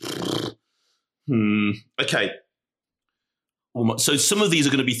 4. Okay. So some of these are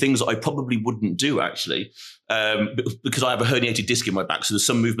going to be things that I probably wouldn't do, actually, because I have a herniated disc in my back. So there's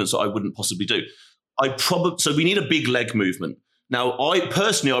some movements that I wouldn't possibly do. So we need a big leg movement. Now, I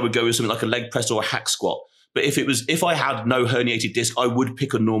would go with something like a leg press or a hack squat. But if I had no herniated disc, I would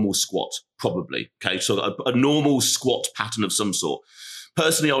pick a normal squat, probably. Okay, so a normal squat pattern of some sort.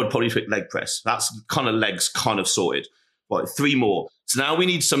 Personally, I would probably pick leg press. That's kind of legs kind of sorted. Right, 3 more. So now we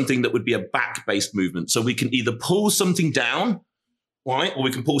need something that would be a back-based movement. So we can either pull something down, right, or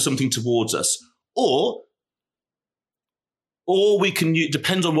we can pull something towards us, or we can use,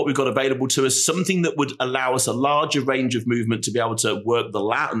 depends on what we've got available to us, something that would allow us a larger range of movement to be able to work the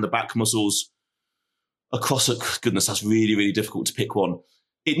lat and the back muscles across goodness, that's really, really difficult to pick one.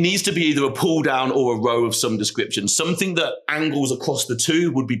 It needs to be either a pull down or a row of some description. Something that angles across the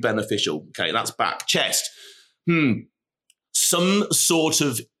two would be beneficial. Okay, that's back. Chest. Some sort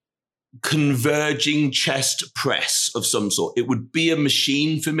of converging chest press of some sort. It would be a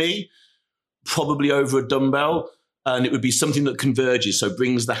machine for me, probably over a dumbbell, and it would be something that converges, so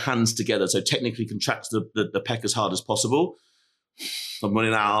brings the hands together, so technically contracts the pec as hard as possible. I'm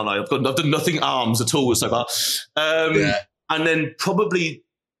running out, aren't I? I've done nothing arms at all so far. And then probably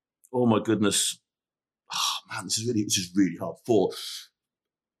Oh my goodness. Oh man, this is really hard. 4.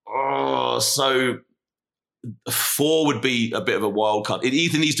 Oh, so 4 would be a bit of a wild card. It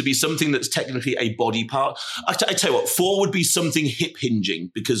either needs to be something that's technically a body part. I tell you what, 4 would be something hip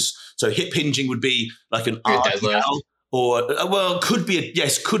hinging, because so hip hinging would be like an RDL, or could be a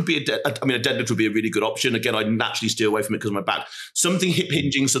deadlift would be a really good option. Again, I naturally steer away from it because of my back. Something hip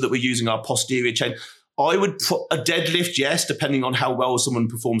hinging so that we're using our posterior chain. I would put a deadlift, yes, depending on how well someone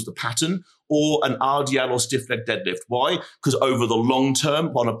performs the pattern, or an RDL or stiff leg deadlift. Why? Because over the long term,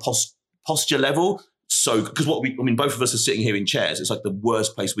 on a posture level, so because both of us are sitting here in chairs. It's like the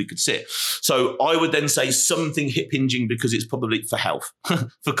worst place we could sit. So I would then say something hip hinging, because it's probably for health,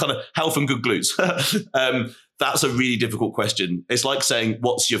 for kind of health and good glutes. That's a really difficult question. It's like saying,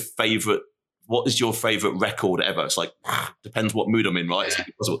 what is your favorite record ever? It's like, depends what mood I'm in, right? Yeah. It's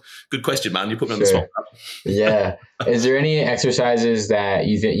impossible. Good question, man. You put me on the spot. Yeah. Is there any exercises that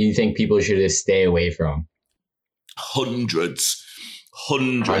you think people should just stay away from? Hundreds.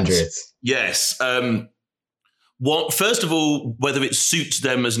 Yes. First of all, whether it suits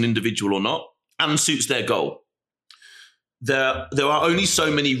them as an individual or not, and suits their goal. There are only so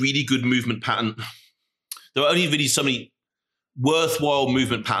many really good movement patterns. There are only really so many worthwhile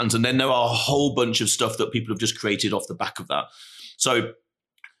movement patterns, and then there are a whole bunch of stuff that people have just created off the back of that. So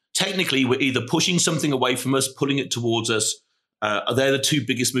technically, we're either pushing something away from us, pulling it towards us. They're the two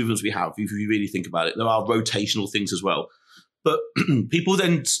biggest movements we have, if you really think about it. There are rotational things as well. But people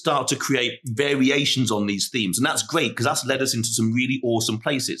then start to create variations on these themes. And that's great, because that's led us into some really awesome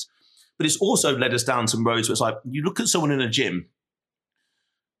places. But it's also led us down some roads where it's like, you look at someone in a gym,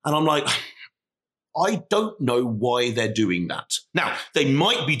 and I'm like, I don't know why they're doing that. Now, they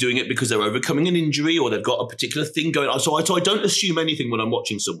might be doing it because they're overcoming an injury, or they've got a particular thing going on. So I don't assume anything when I'm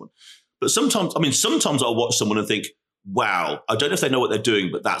watching someone. But sometimes I'll watch someone and think, wow, I don't know if they know what they're doing,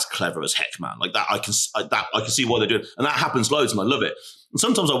 but that's clever as heck, man. Like that, I can see what they're doing. And that happens loads, and I love it. And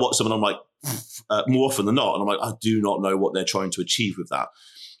sometimes I watch someone, I'm like, more often than not, and I'm like, I do not know what they're trying to achieve with that.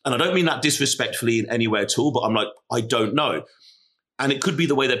 And I don't mean that disrespectfully in any way at all, but I'm like, I don't know. And it could be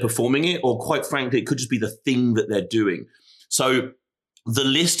the way they're performing it, or quite frankly, it could just be the thing that they're doing. So the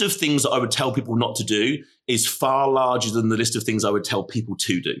list of things that I would tell people not to do is far larger than the list of things I would tell people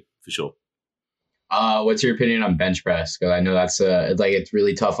to do, for sure. What's your opinion on bench press? Because I know that's it's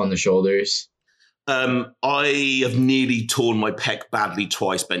really tough on the shoulders. I have nearly torn my pec badly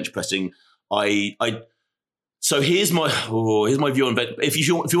twice bench pressing. So here's my view on bench. If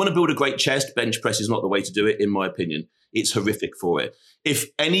you want to build a great chest, bench press is not the way to do it, in my opinion. It's horrific for it. If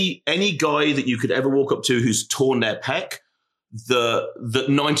any guy that you could ever walk up to who's torn their pec, the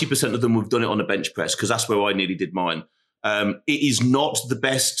 90% of them have done it on a bench press, because that's where I nearly did mine. It is not the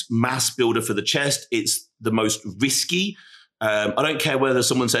best mass builder for the chest. It's the most risky. I don't care whether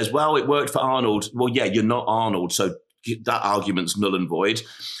someone says, well, it worked for Arnold. Well, yeah, you're not Arnold. So that argument's null and void.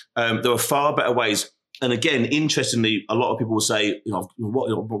 There are far better ways. And again, interestingly, a lot of people will say,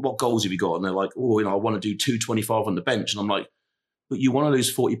 what goals have you got? And they're like, I want to do 225 on the bench. And I'm like, but you want to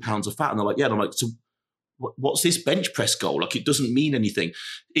lose 40 pounds of fat? And they're like, yeah. And I'm like, so what's this bench press goal? Like, it doesn't mean anything.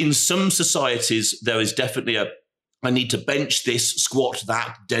 In some societies, there is definitely I need to bench this, squat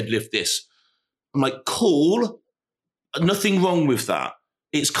that, deadlift this. I'm like, cool. Nothing wrong with that.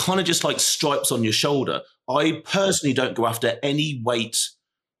 It's kind of just like stripes on your shoulder. I personally don't go after any weight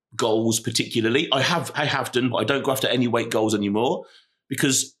goals particularly. I have done, but I don't go after any weight goals anymore,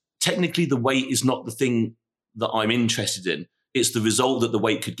 because technically the weight is not the thing that I'm interested in. It's the result that the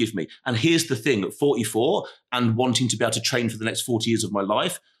weight could give me. And here's the thing, at 44 and wanting to be able to train for the next 40 years of my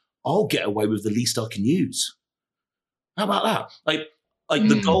life, I'll get away with the least I can use. How about that? Like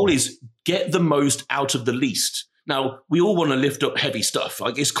the goal is get the most out of the least. Now, we all want to lift up heavy stuff.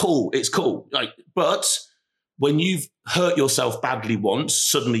 Like, it's cool. Like, but when you've hurt yourself badly once,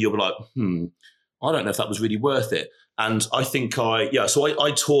 suddenly you're like, I don't know if that was really worth it. And I think so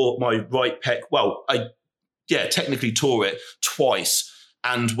I tore my right pec. Well, I technically tore it twice.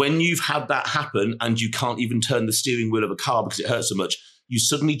 And when you've had that happen and you can't even turn the steering wheel of a car because it hurts so much, you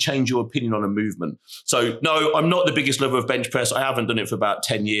suddenly change your opinion on a movement. So no, I'm not the biggest lover of bench press. I haven't done it for about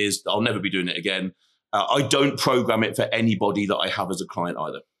 10 years. I'll never be doing it again. I don't program it for anybody that I have as a client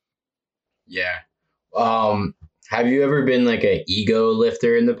either. Yeah. Have you ever been like an ego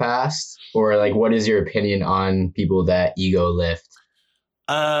lifter in the past? Or like, what is your opinion on people that ego lift?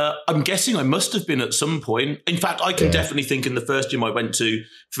 I'm guessing I must have been at some point. In fact, I can definitely think in the first gym I went to,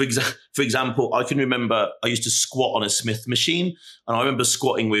 for example, I can remember I used to squat on a Smith machine, and I remember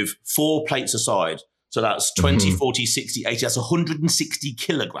squatting with 4 plates aside. So that's 20, 40, 60, 80, that's 160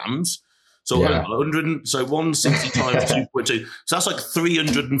 kilograms. So 100, so 160 times 2.2. So that's like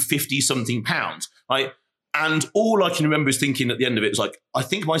 350 something pounds, right? And all I can remember is thinking at the end of it was like, I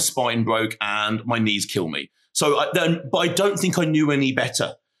think my spine broke and my knees kill me. But I don't think I knew any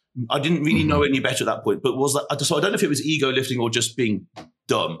better. I didn't really know any better at that point. But so I don't know if it was ego lifting or just being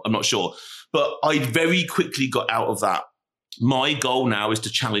dumb. I'm not sure. But I very quickly got out of that. My goal now is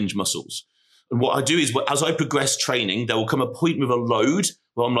to challenge muscles. And what I do is, as I progress training, there will come a point with a load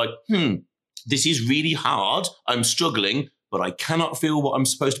where I'm like, this is really hard. I'm struggling, but I cannot feel what I'm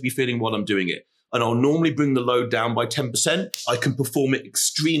supposed to be feeling while I'm doing it. And I'll normally bring the load down by 10%. I can perform it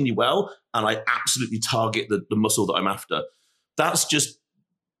extremely well, and I absolutely target the muscle that I'm after. That's just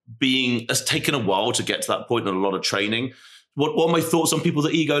it's taken a while to get to that point and a lot of training. What are my thoughts on people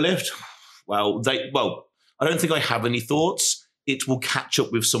that ego lift? Well, I don't think I have any thoughts. It will catch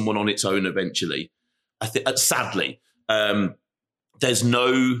up with someone on its own eventually. I think, sadly, there's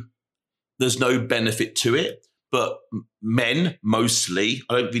no benefit to it. But men, mostly,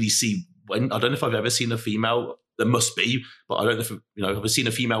 I don't really see. I don't know if I've ever seen a female. There must be, but I don't know if I've ever seen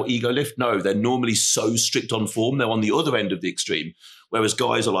a female ego lift. No, they're normally so strict on form. They're on the other end of the extreme. Whereas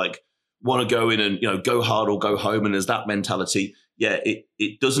guys are like, want to go in and go hard or go home, and there's that mentality. Yeah,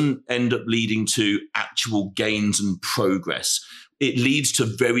 it doesn't end up leading to actual gains and progress. It leads to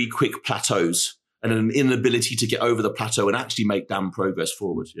very quick plateaus and an inability to get over the plateau and actually make damn progress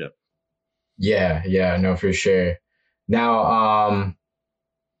forward. Yeah, no, for sure. Now,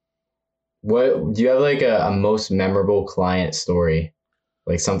 what do you have like a most memorable client story,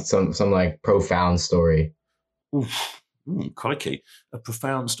 like some like profound story? Oof. Crikey, a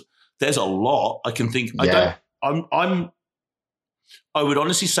profound there's a lot I can think. Yeah. I would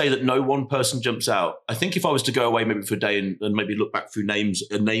honestly say that no one person jumps out. I think if I was to go away maybe for a day and maybe look back through names,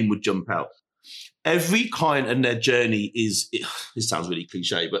 a name would jump out. Every client and their journey this sounds really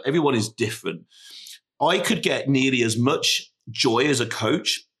cliche, but everyone is different. I could get nearly as much joy as a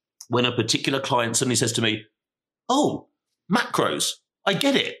coach when a particular client suddenly says to me, oh, macros, I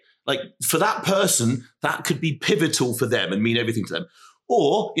get it. Like for that person, that could be pivotal for them and mean everything to them.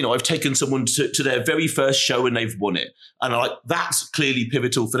 Or, I've taken someone to their very first show and they've won it. And that's clearly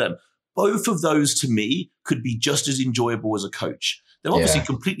pivotal for them. Both of those to me could be just as enjoyable as a coach. They're obviously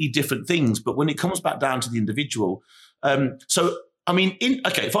completely different things, but when it comes back down to the individual.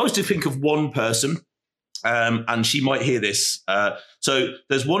 If I was to think of one person, and she might hear this. So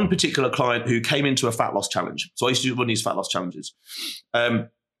there's one particular client who came into a fat loss challenge. So I used to do one of these fat loss challenges.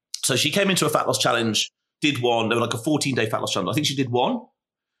 So she came into a fat loss challenge, did one. They were like a 14-day fat loss challenge. I think she did one.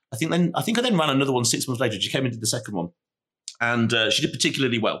 I think I then ran another one 6 months later. She came and did the second one. And she did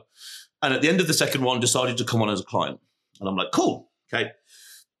particularly well. And at the end of the second one, decided to come on as a client. And I'm like, cool, okay.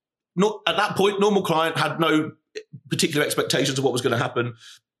 At that point, normal client had no particular expectations of what was going to happen.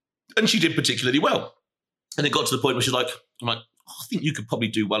 And she did particularly well. And it got to the point where she's like, I think you could probably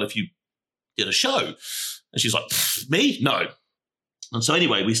do well if you did a show. And she's like, me? No. And so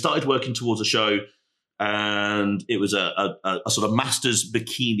anyway, we started working towards a show, and it was a sort of master's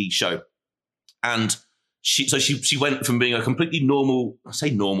bikini show. And she went from being a completely normal, I say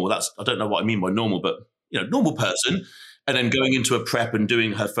normal, I don't know what I mean by normal, but normal person, and then going into a prep and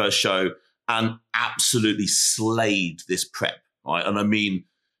doing her first show and absolutely slayed this prep, right? And I mean,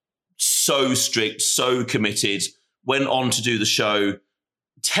 so strict, so committed, went on to do the show,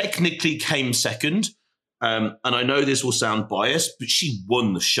 technically came second. And I know this will sound biased, but she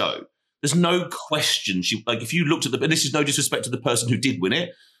won the show. There's no question. If you looked at and this is no disrespect to the person who did win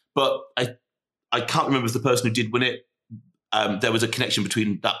it, but I can't remember if the person who did win it, there was a connection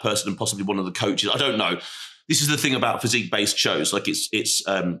between that person and possibly one of the coaches. I don't know. This is the thing about physique-based shows. Like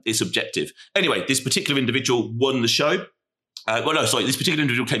it's objective. Anyway, this particular individual won the show. This particular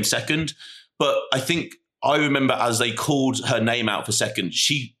individual came second. But I remember as they called her name out for second,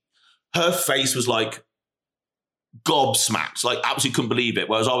 her face was like gobsmacked, like absolutely couldn't believe it.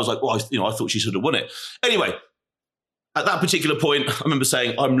 Whereas I was like, well, I thought she should have won it. Anyway, at that particular point, I remember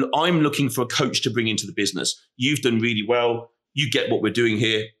saying, I'm looking for a coach to bring into the business. You've done really well. You get what we're doing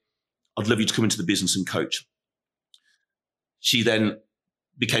here. I'd love you to come into the business and coach. She then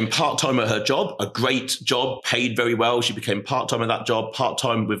became part-time at her job, a great job, paid very well. She became part-time at that job,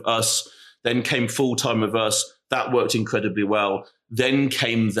 part-time with us, then came full-time with us. That worked incredibly well. Then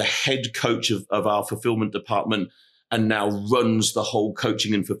came the head coach of our fulfillment department and now runs the whole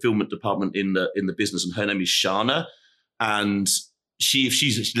coaching and fulfillment department in the business. And her name is Shana. And if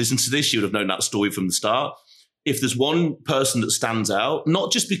she listens to this, she would have known that story from the start. If there's one person that stands out,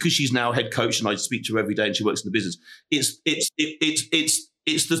 not just because she's now head coach and I speak to her every day and she works in the business, it's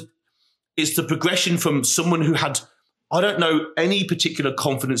the progression from someone who had I don't know any particular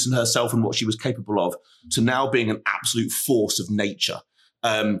confidence in herself and what she was capable of to now being an absolute force of nature.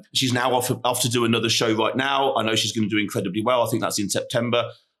 She's now off to do another show right now. I know she's going to do incredibly well. I think that's in September.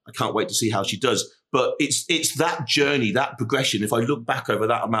 I can't wait to see how she does. But it's that journey, that progression. If I look back over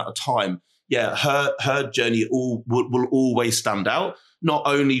that amount of time, yeah, her journey will always stand out. Not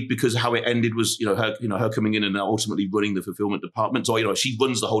only because how it ended was, her coming in and ultimately running the fulfillment department. So, she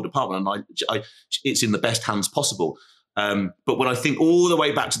runs the whole department, and it's in the best hands possible. But when I think all the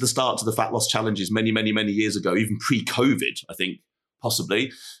way back to the start to the fat loss challenges many, many, many years ago, even pre-COVID, I think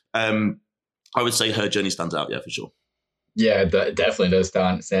possibly, I would say her journey stands out. Yeah, for sure. Yeah, definitely does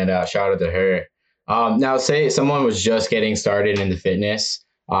stand out. Shout out to her. Now, say someone was just getting started into fitness.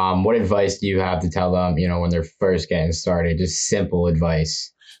 What advice do you have to tell them, when they're first getting started? Just simple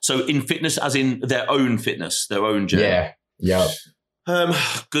advice. So in fitness, as in their own fitness, their own journey. Yeah. Yep.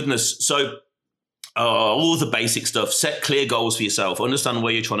 Goodness. So all the basic stuff. Set clear goals for yourself. Understand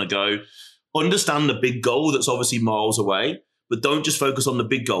where you're trying to go. Understand the big goal that's obviously miles away. But don't just focus on the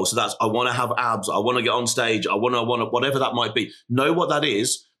big goal. So that's, I want to have abs. I want to get on stage. I want to, whatever that might be. Know what that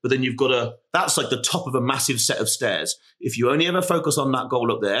is. But then you've got to, that's like the top of a massive set of stairs. If you only ever focus on that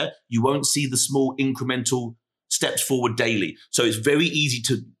goal up there, you won't see the small incremental steps forward daily. So it's very easy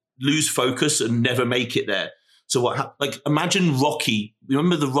to lose focus and never make it there. So imagine Rocky.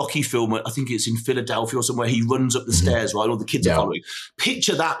 Remember the Rocky film? I think it's in Philadelphia or somewhere. He runs up the stairs, right? All the kids are following.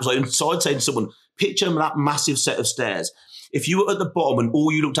 Picture that. So I'd say to someone, picture that massive set of stairs. If you were at the bottom and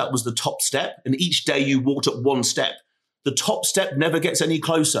all you looked at was the top step, and each day you walked up one step, the top step never gets any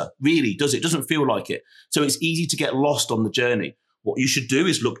closer, really, does it? It doesn't feel like it. So it's easy to get lost on the journey. What you should do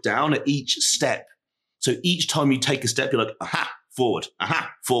is look down at each step. So each time you take a step, you're like, aha, forward,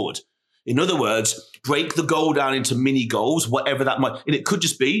 aha, forward. In other words, break the goal down into mini goals, whatever that might. And it could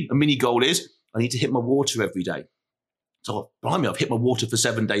just be, a mini goal is, I need to hit my water every day. So, blimey, I've hit my water for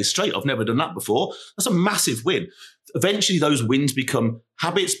 7 days straight. I've never done that before. That's a massive win. Eventually, those wins become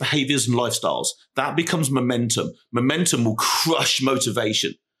habits, behaviors, and lifestyles. That becomes momentum. Momentum will crush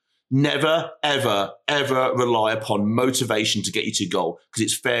motivation. Never, ever, ever rely upon motivation to get you to your goal because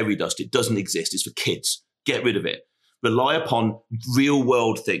it's fairy dust. It doesn't exist. It's for kids. Get rid of it. Rely upon real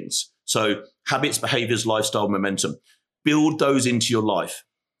world things. So habits, behaviors, lifestyle, momentum. Build those into your life.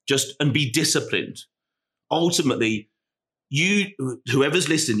 And be disciplined. Ultimately, whoever's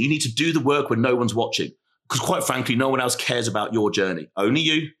listening, you need to do the work when no one's watching. Because quite frankly, no one else cares about your journey. Only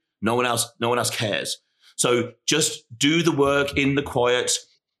you. No one else cares. So just do the work in the quiet.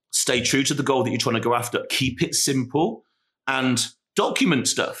 Stay true to the goal that you're trying to go after. Keep it simple and document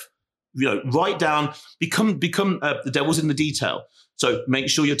stuff. Write down, become the devil's in the detail. So make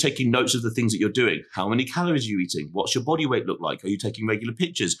sure you're taking notes of the things that you're doing. How many calories are you eating? What's your body weight look like? Are you taking regular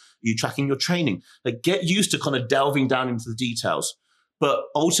pictures? Are you tracking your training? Get used to kind of delving down into the details. But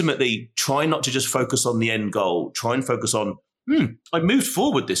ultimately, try not to just focus on the end goal. Try and focus on, I moved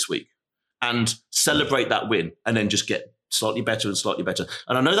forward this week, and celebrate that win, and then just get slightly better and slightly better.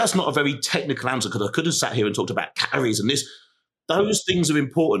 And I know that's not a very technical answer because I could have sat here and talked about calories and this. Those things are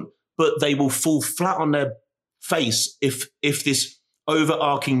important, but they will fall flat on their face if this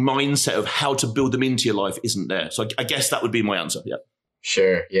overarching mindset of how to build them into your life isn't there. So I guess that would be my answer. Yeah.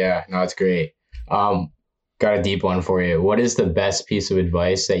 Sure. Yeah. No, it's great. Got a deep one for you. What is the best piece of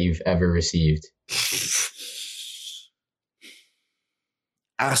advice that you've ever received?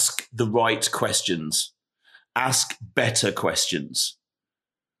 Ask the right questions. Ask better questions.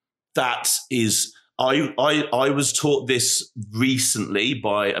 That is, I was taught this recently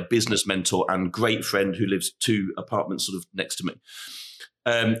by a business mentor and great friend who lives 2 apartments sort of next to me.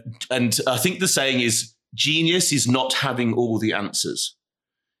 And I think the saying is, genius is not having all the answers.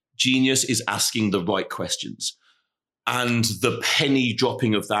 Genius is asking the right questions. And the penny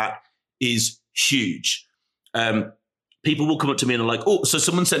dropping of that is huge. People will come up to me and are like, oh, so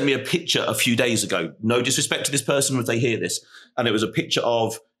someone sent me a picture a few days ago. No disrespect to this person if they hear this. And it was a picture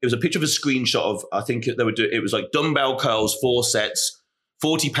of a screenshot of, I think it was like dumbbell curls, 4 sets,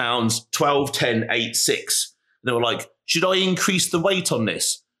 40 pounds, 12, 10, 8, 6. And they were like, should I increase the weight on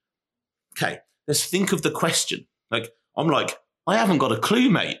this? Okay, let's think of the question. I'm like, I haven't got a clue,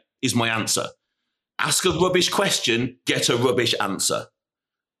 mate, is my answer. Ask a rubbish question, get a rubbish answer.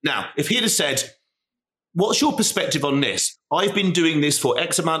 Now, if he'd have said, what's your perspective on this? I've been doing this for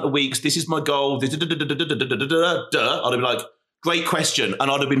X amount of weeks. This is my goal. I'd have been like, great question.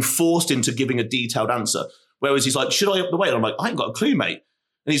 And I'd have been forced into giving a detailed answer. Whereas he's like, should I up the weight? And I'm like, I ain't got a clue, mate.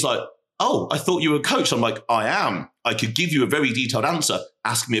 And he's like, oh, I thought you were a coach. I'm like, I am. I could give you a very detailed answer.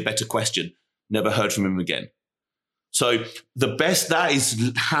 Ask me a better question. Never heard from him again. So the best, that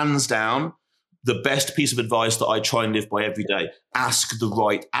is hands down, the best piece of advice that I try and live by every day: ask the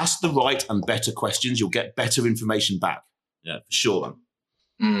right and better questions. You'll get better information back. Yeah, for sure.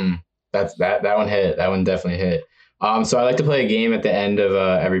 That one hit. That one definitely hit. So I like to play a game at the end of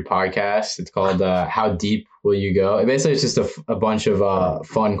every podcast. It's called How Deep Will You Go? And basically, it's just a bunch of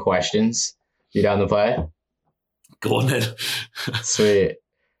fun questions. You down to play? Go on then. Sweet.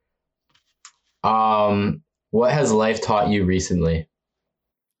 What has life taught you recently?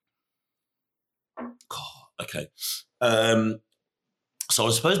 Okay. So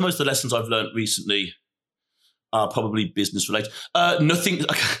I suppose most of the lessons I've learned recently are probably business related. Nothing.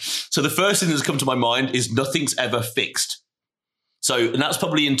 Okay. So the first thing that's come to my mind is nothing's ever fixed. So, and that's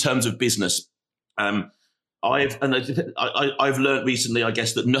probably in terms of business. I've learned recently, I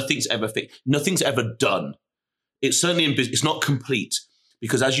guess, that nothing's ever fixed. Nothing's ever done. It's certainly in business. It's not complete,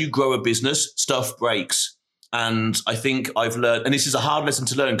 because as you grow a business, stuff breaks. And I think I've learned, and this is a hard lesson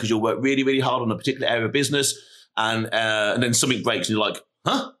to learn, because you'll work really, really hard on a particular area of business, and then something breaks, and you're like,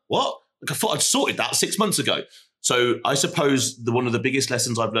 huh, what? Like, I thought I'd sorted that 6 months ago. So I suppose one of the biggest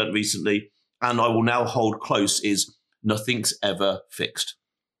lessons I've learned recently, and I will now hold close, is nothing's ever fixed.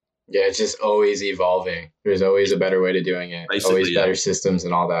 Yeah, it's just always evolving. There's always a better way to doing it. Basically, always better systems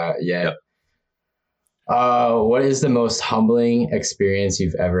and all that. Yeah. Yep. What is the most humbling experience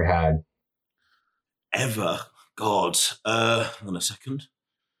you've ever had? Ever? God. Hang on a second.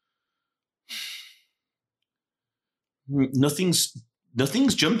 Nothing's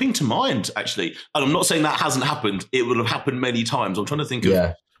jumping to mind, actually. And I'm not saying that hasn't happened. It will have happened many times. I'm trying to think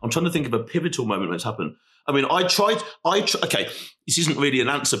of a pivotal moment when it's happened. I mean, okay, this isn't really an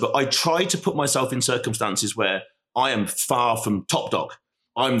answer, but I try to put myself in circumstances where I am far from top dog.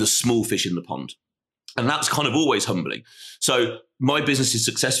 I'm the small fish in the pond. And that's kind of always humbling. So my business is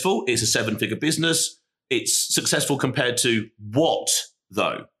successful. It's a 7-figure business. It's successful compared to what,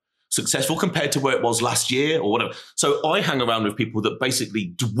 though? Successful compared to where it was last year or whatever. So I hang around with people that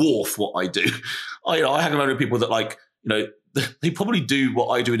basically dwarf what I do. I hang around with people that, they probably do what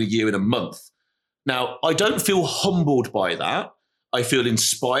I do in a year, in a month. Now, I don't feel humbled by that. I feel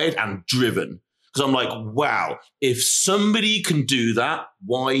inspired and driven, because I'm like, wow, if somebody can do that,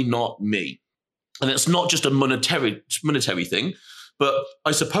 why not me? And it's not just a monetary thing, but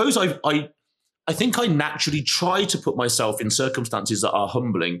I suppose I think I naturally try to put myself in circumstances that are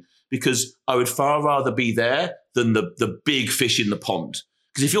humbling, because I would far rather be there than the big fish in the pond.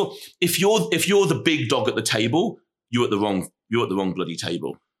 Because if you're the big dog at the table, you're at the wrong bloody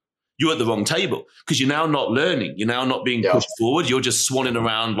table. You're at the wrong table, because you're now not learning. You're now not being pushed forward. You're just swanning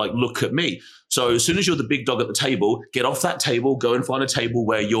around like, look at me. So as soon as you're the big dog at the table, get off that table, go and find a table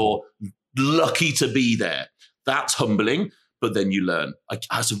where you're lucky to be there. That's humbling, but then you learn.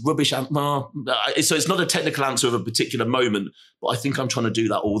 That's a rubbish answer. So it's not a technical answer of a particular moment, but I think I'm trying to do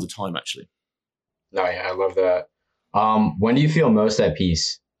that all the time, actually. No, yeah, I love that. When do you feel most at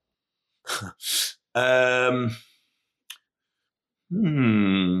peace? That's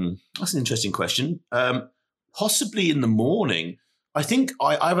an interesting question. Possibly in the morning. I think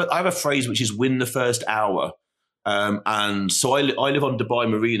I have a phrase which is win the first hour. And so I live on Dubai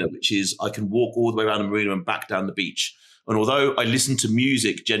Marina, which is I can walk all the way around the marina and back down the beach. And although I listen to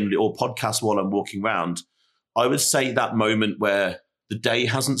music generally or podcasts while I'm walking around, I would say that moment where the day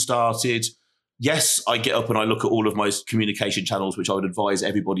hasn't started. Yes, I get up and I look at all of my communication channels, which I would advise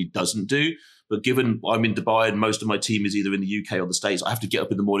everybody doesn't do. But given I'm in Dubai and most of my team is either in the UK or the States, I have to get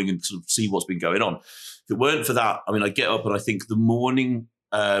up in the morning and sort of see what's been going on. If it weren't for that, I mean, I get up and I think the morning,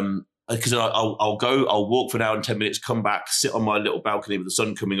 because I'll walk for an hour and 10 minutes, come back, sit on my little balcony with the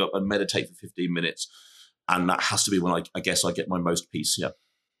sun coming up and meditate for 15 minutes. And that has to be when I guess I get my most peace. Yeah.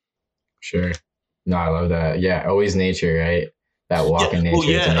 Sure. No, I love that. Yeah. Always nature, right? That walk in nature. Well,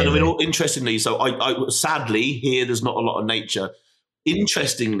 yeah. And I mean, interestingly, so I sadly here, there's not a lot of nature.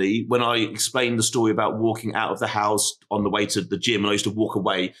 Interestingly, when I explained the story about walking out of the house on the way to the gym, and I used to walk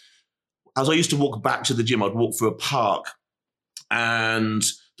away, as I used to walk back to the gym, I'd walk through a park and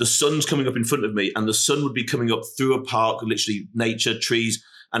the sun's coming up in front of me, and the sun would be coming up through a park, literally nature, trees,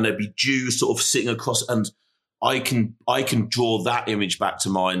 and there'd be dew sort of sitting across. And I can draw that image back to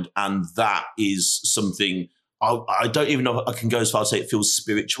mind. And that is something I don't even know if I can go as far as say it feels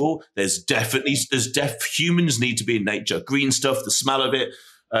spiritual. Humans need to be in nature, green stuff, the smell of it.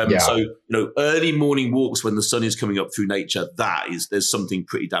 So, early morning walks when the sun is coming up through nature, there's something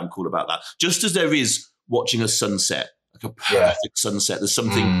pretty damn cool about that. Just as there is watching a sunset, like a perfect sunset, there's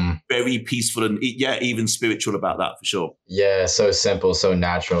something very peaceful and even spiritual about that for sure. Yeah. So simple, so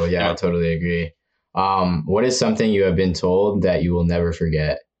natural. Yeah. I totally agree. What is something you have been told that you will never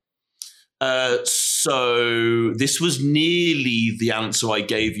forget? So this was nearly the answer I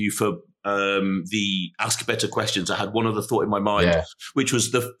gave you for the ask better questions, I had one other thought in my mind, which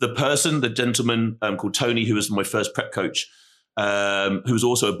was the gentleman called Tony, who was my first prep coach, who was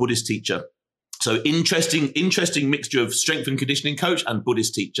also a Buddhist teacher. So interesting mixture of strength and conditioning coach and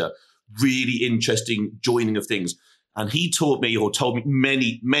Buddhist teacher. Really interesting joining of things. And he taught me, or told me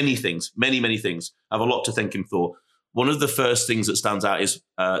many things. I have a lot to thank him for. One of the first things that stands out is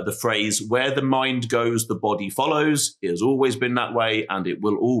the phrase, where the mind goes, the body follows. It has always been that way, and it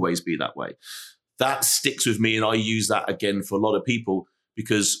will always be that way. That sticks with me, and I use that again for a lot of people,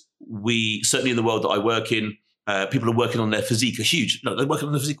 because we, certainly in the world that I work in, people are working on their physique they're working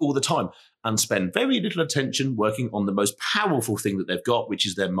on their physique all the time and spend very little attention working on the most powerful thing that they've got, which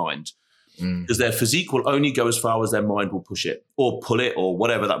is their mind. Because their physique will only go as far as their mind will push it or pull it or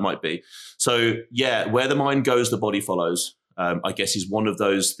whatever that might be. So yeah, where the mind goes, the body follows, I guess is one of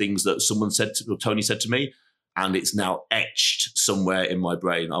those things that Tony said to me, and it's now etched somewhere in my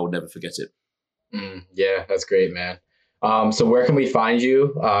brain. I will never forget it. Yeah, that's great, man. So where can we find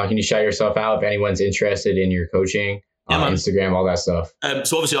you? Can you shout yourself out if anyone's interested in your coaching? Instagram, all that stuff.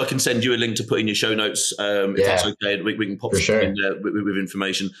 So obviously I can send you a link to put in your show notes. If that's okay, we can pop something in there with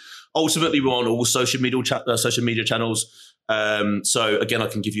information. Ultimately, we're on all social media channels. So again, I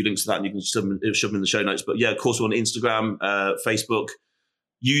can give you links to that and you can shove them in the show notes. But yeah, of course, we're on Instagram, Facebook,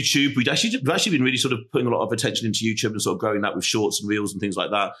 YouTube. We've actually been really sort of putting a lot of attention into YouTube and sort of growing that with shorts and reels and things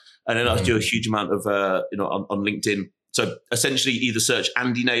like that. And then I do a huge amount of, on LinkedIn. So essentially either search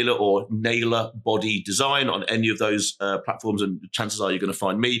Andy Naylor or Naylor Body Design on any of those platforms, and chances are you're going to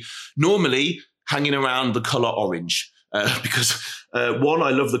find me. Normally hanging around the color orange. Because one, I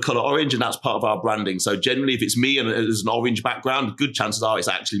love the color orange, and that's part of our branding. So generally, if it's me and there's an orange background, good chances are it's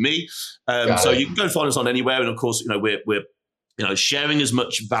actually me. So you can go and find us on anywhere, and of course, we're sharing as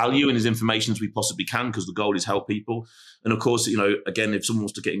much value and as information as we possibly can, because the goal is help people. And of course, again, if someone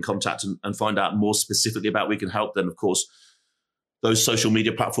wants to get in contact and find out more specifically about we can help, then of course, those social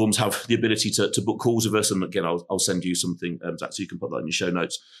media platforms have the ability to book calls with us. And again, I'll send you something so you can put that in your show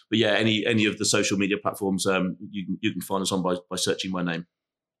notes. But yeah, any of the social media platforms, you can find us on by searching my name.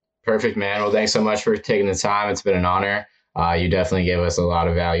 Perfect, man. Well, thanks so much for taking the time. It's been an honor. You definitely gave us a lot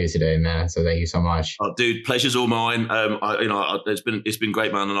of value today, man. So thank you so much. Oh, dude, pleasure's all mine. It's been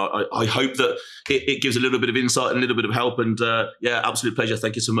great, man. And I hope that it gives a little bit of insight and a little bit of help. And absolute pleasure.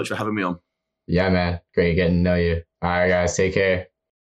 Thank you so much for having me on. Yeah, man. Great getting to know you. All right, guys. Take care.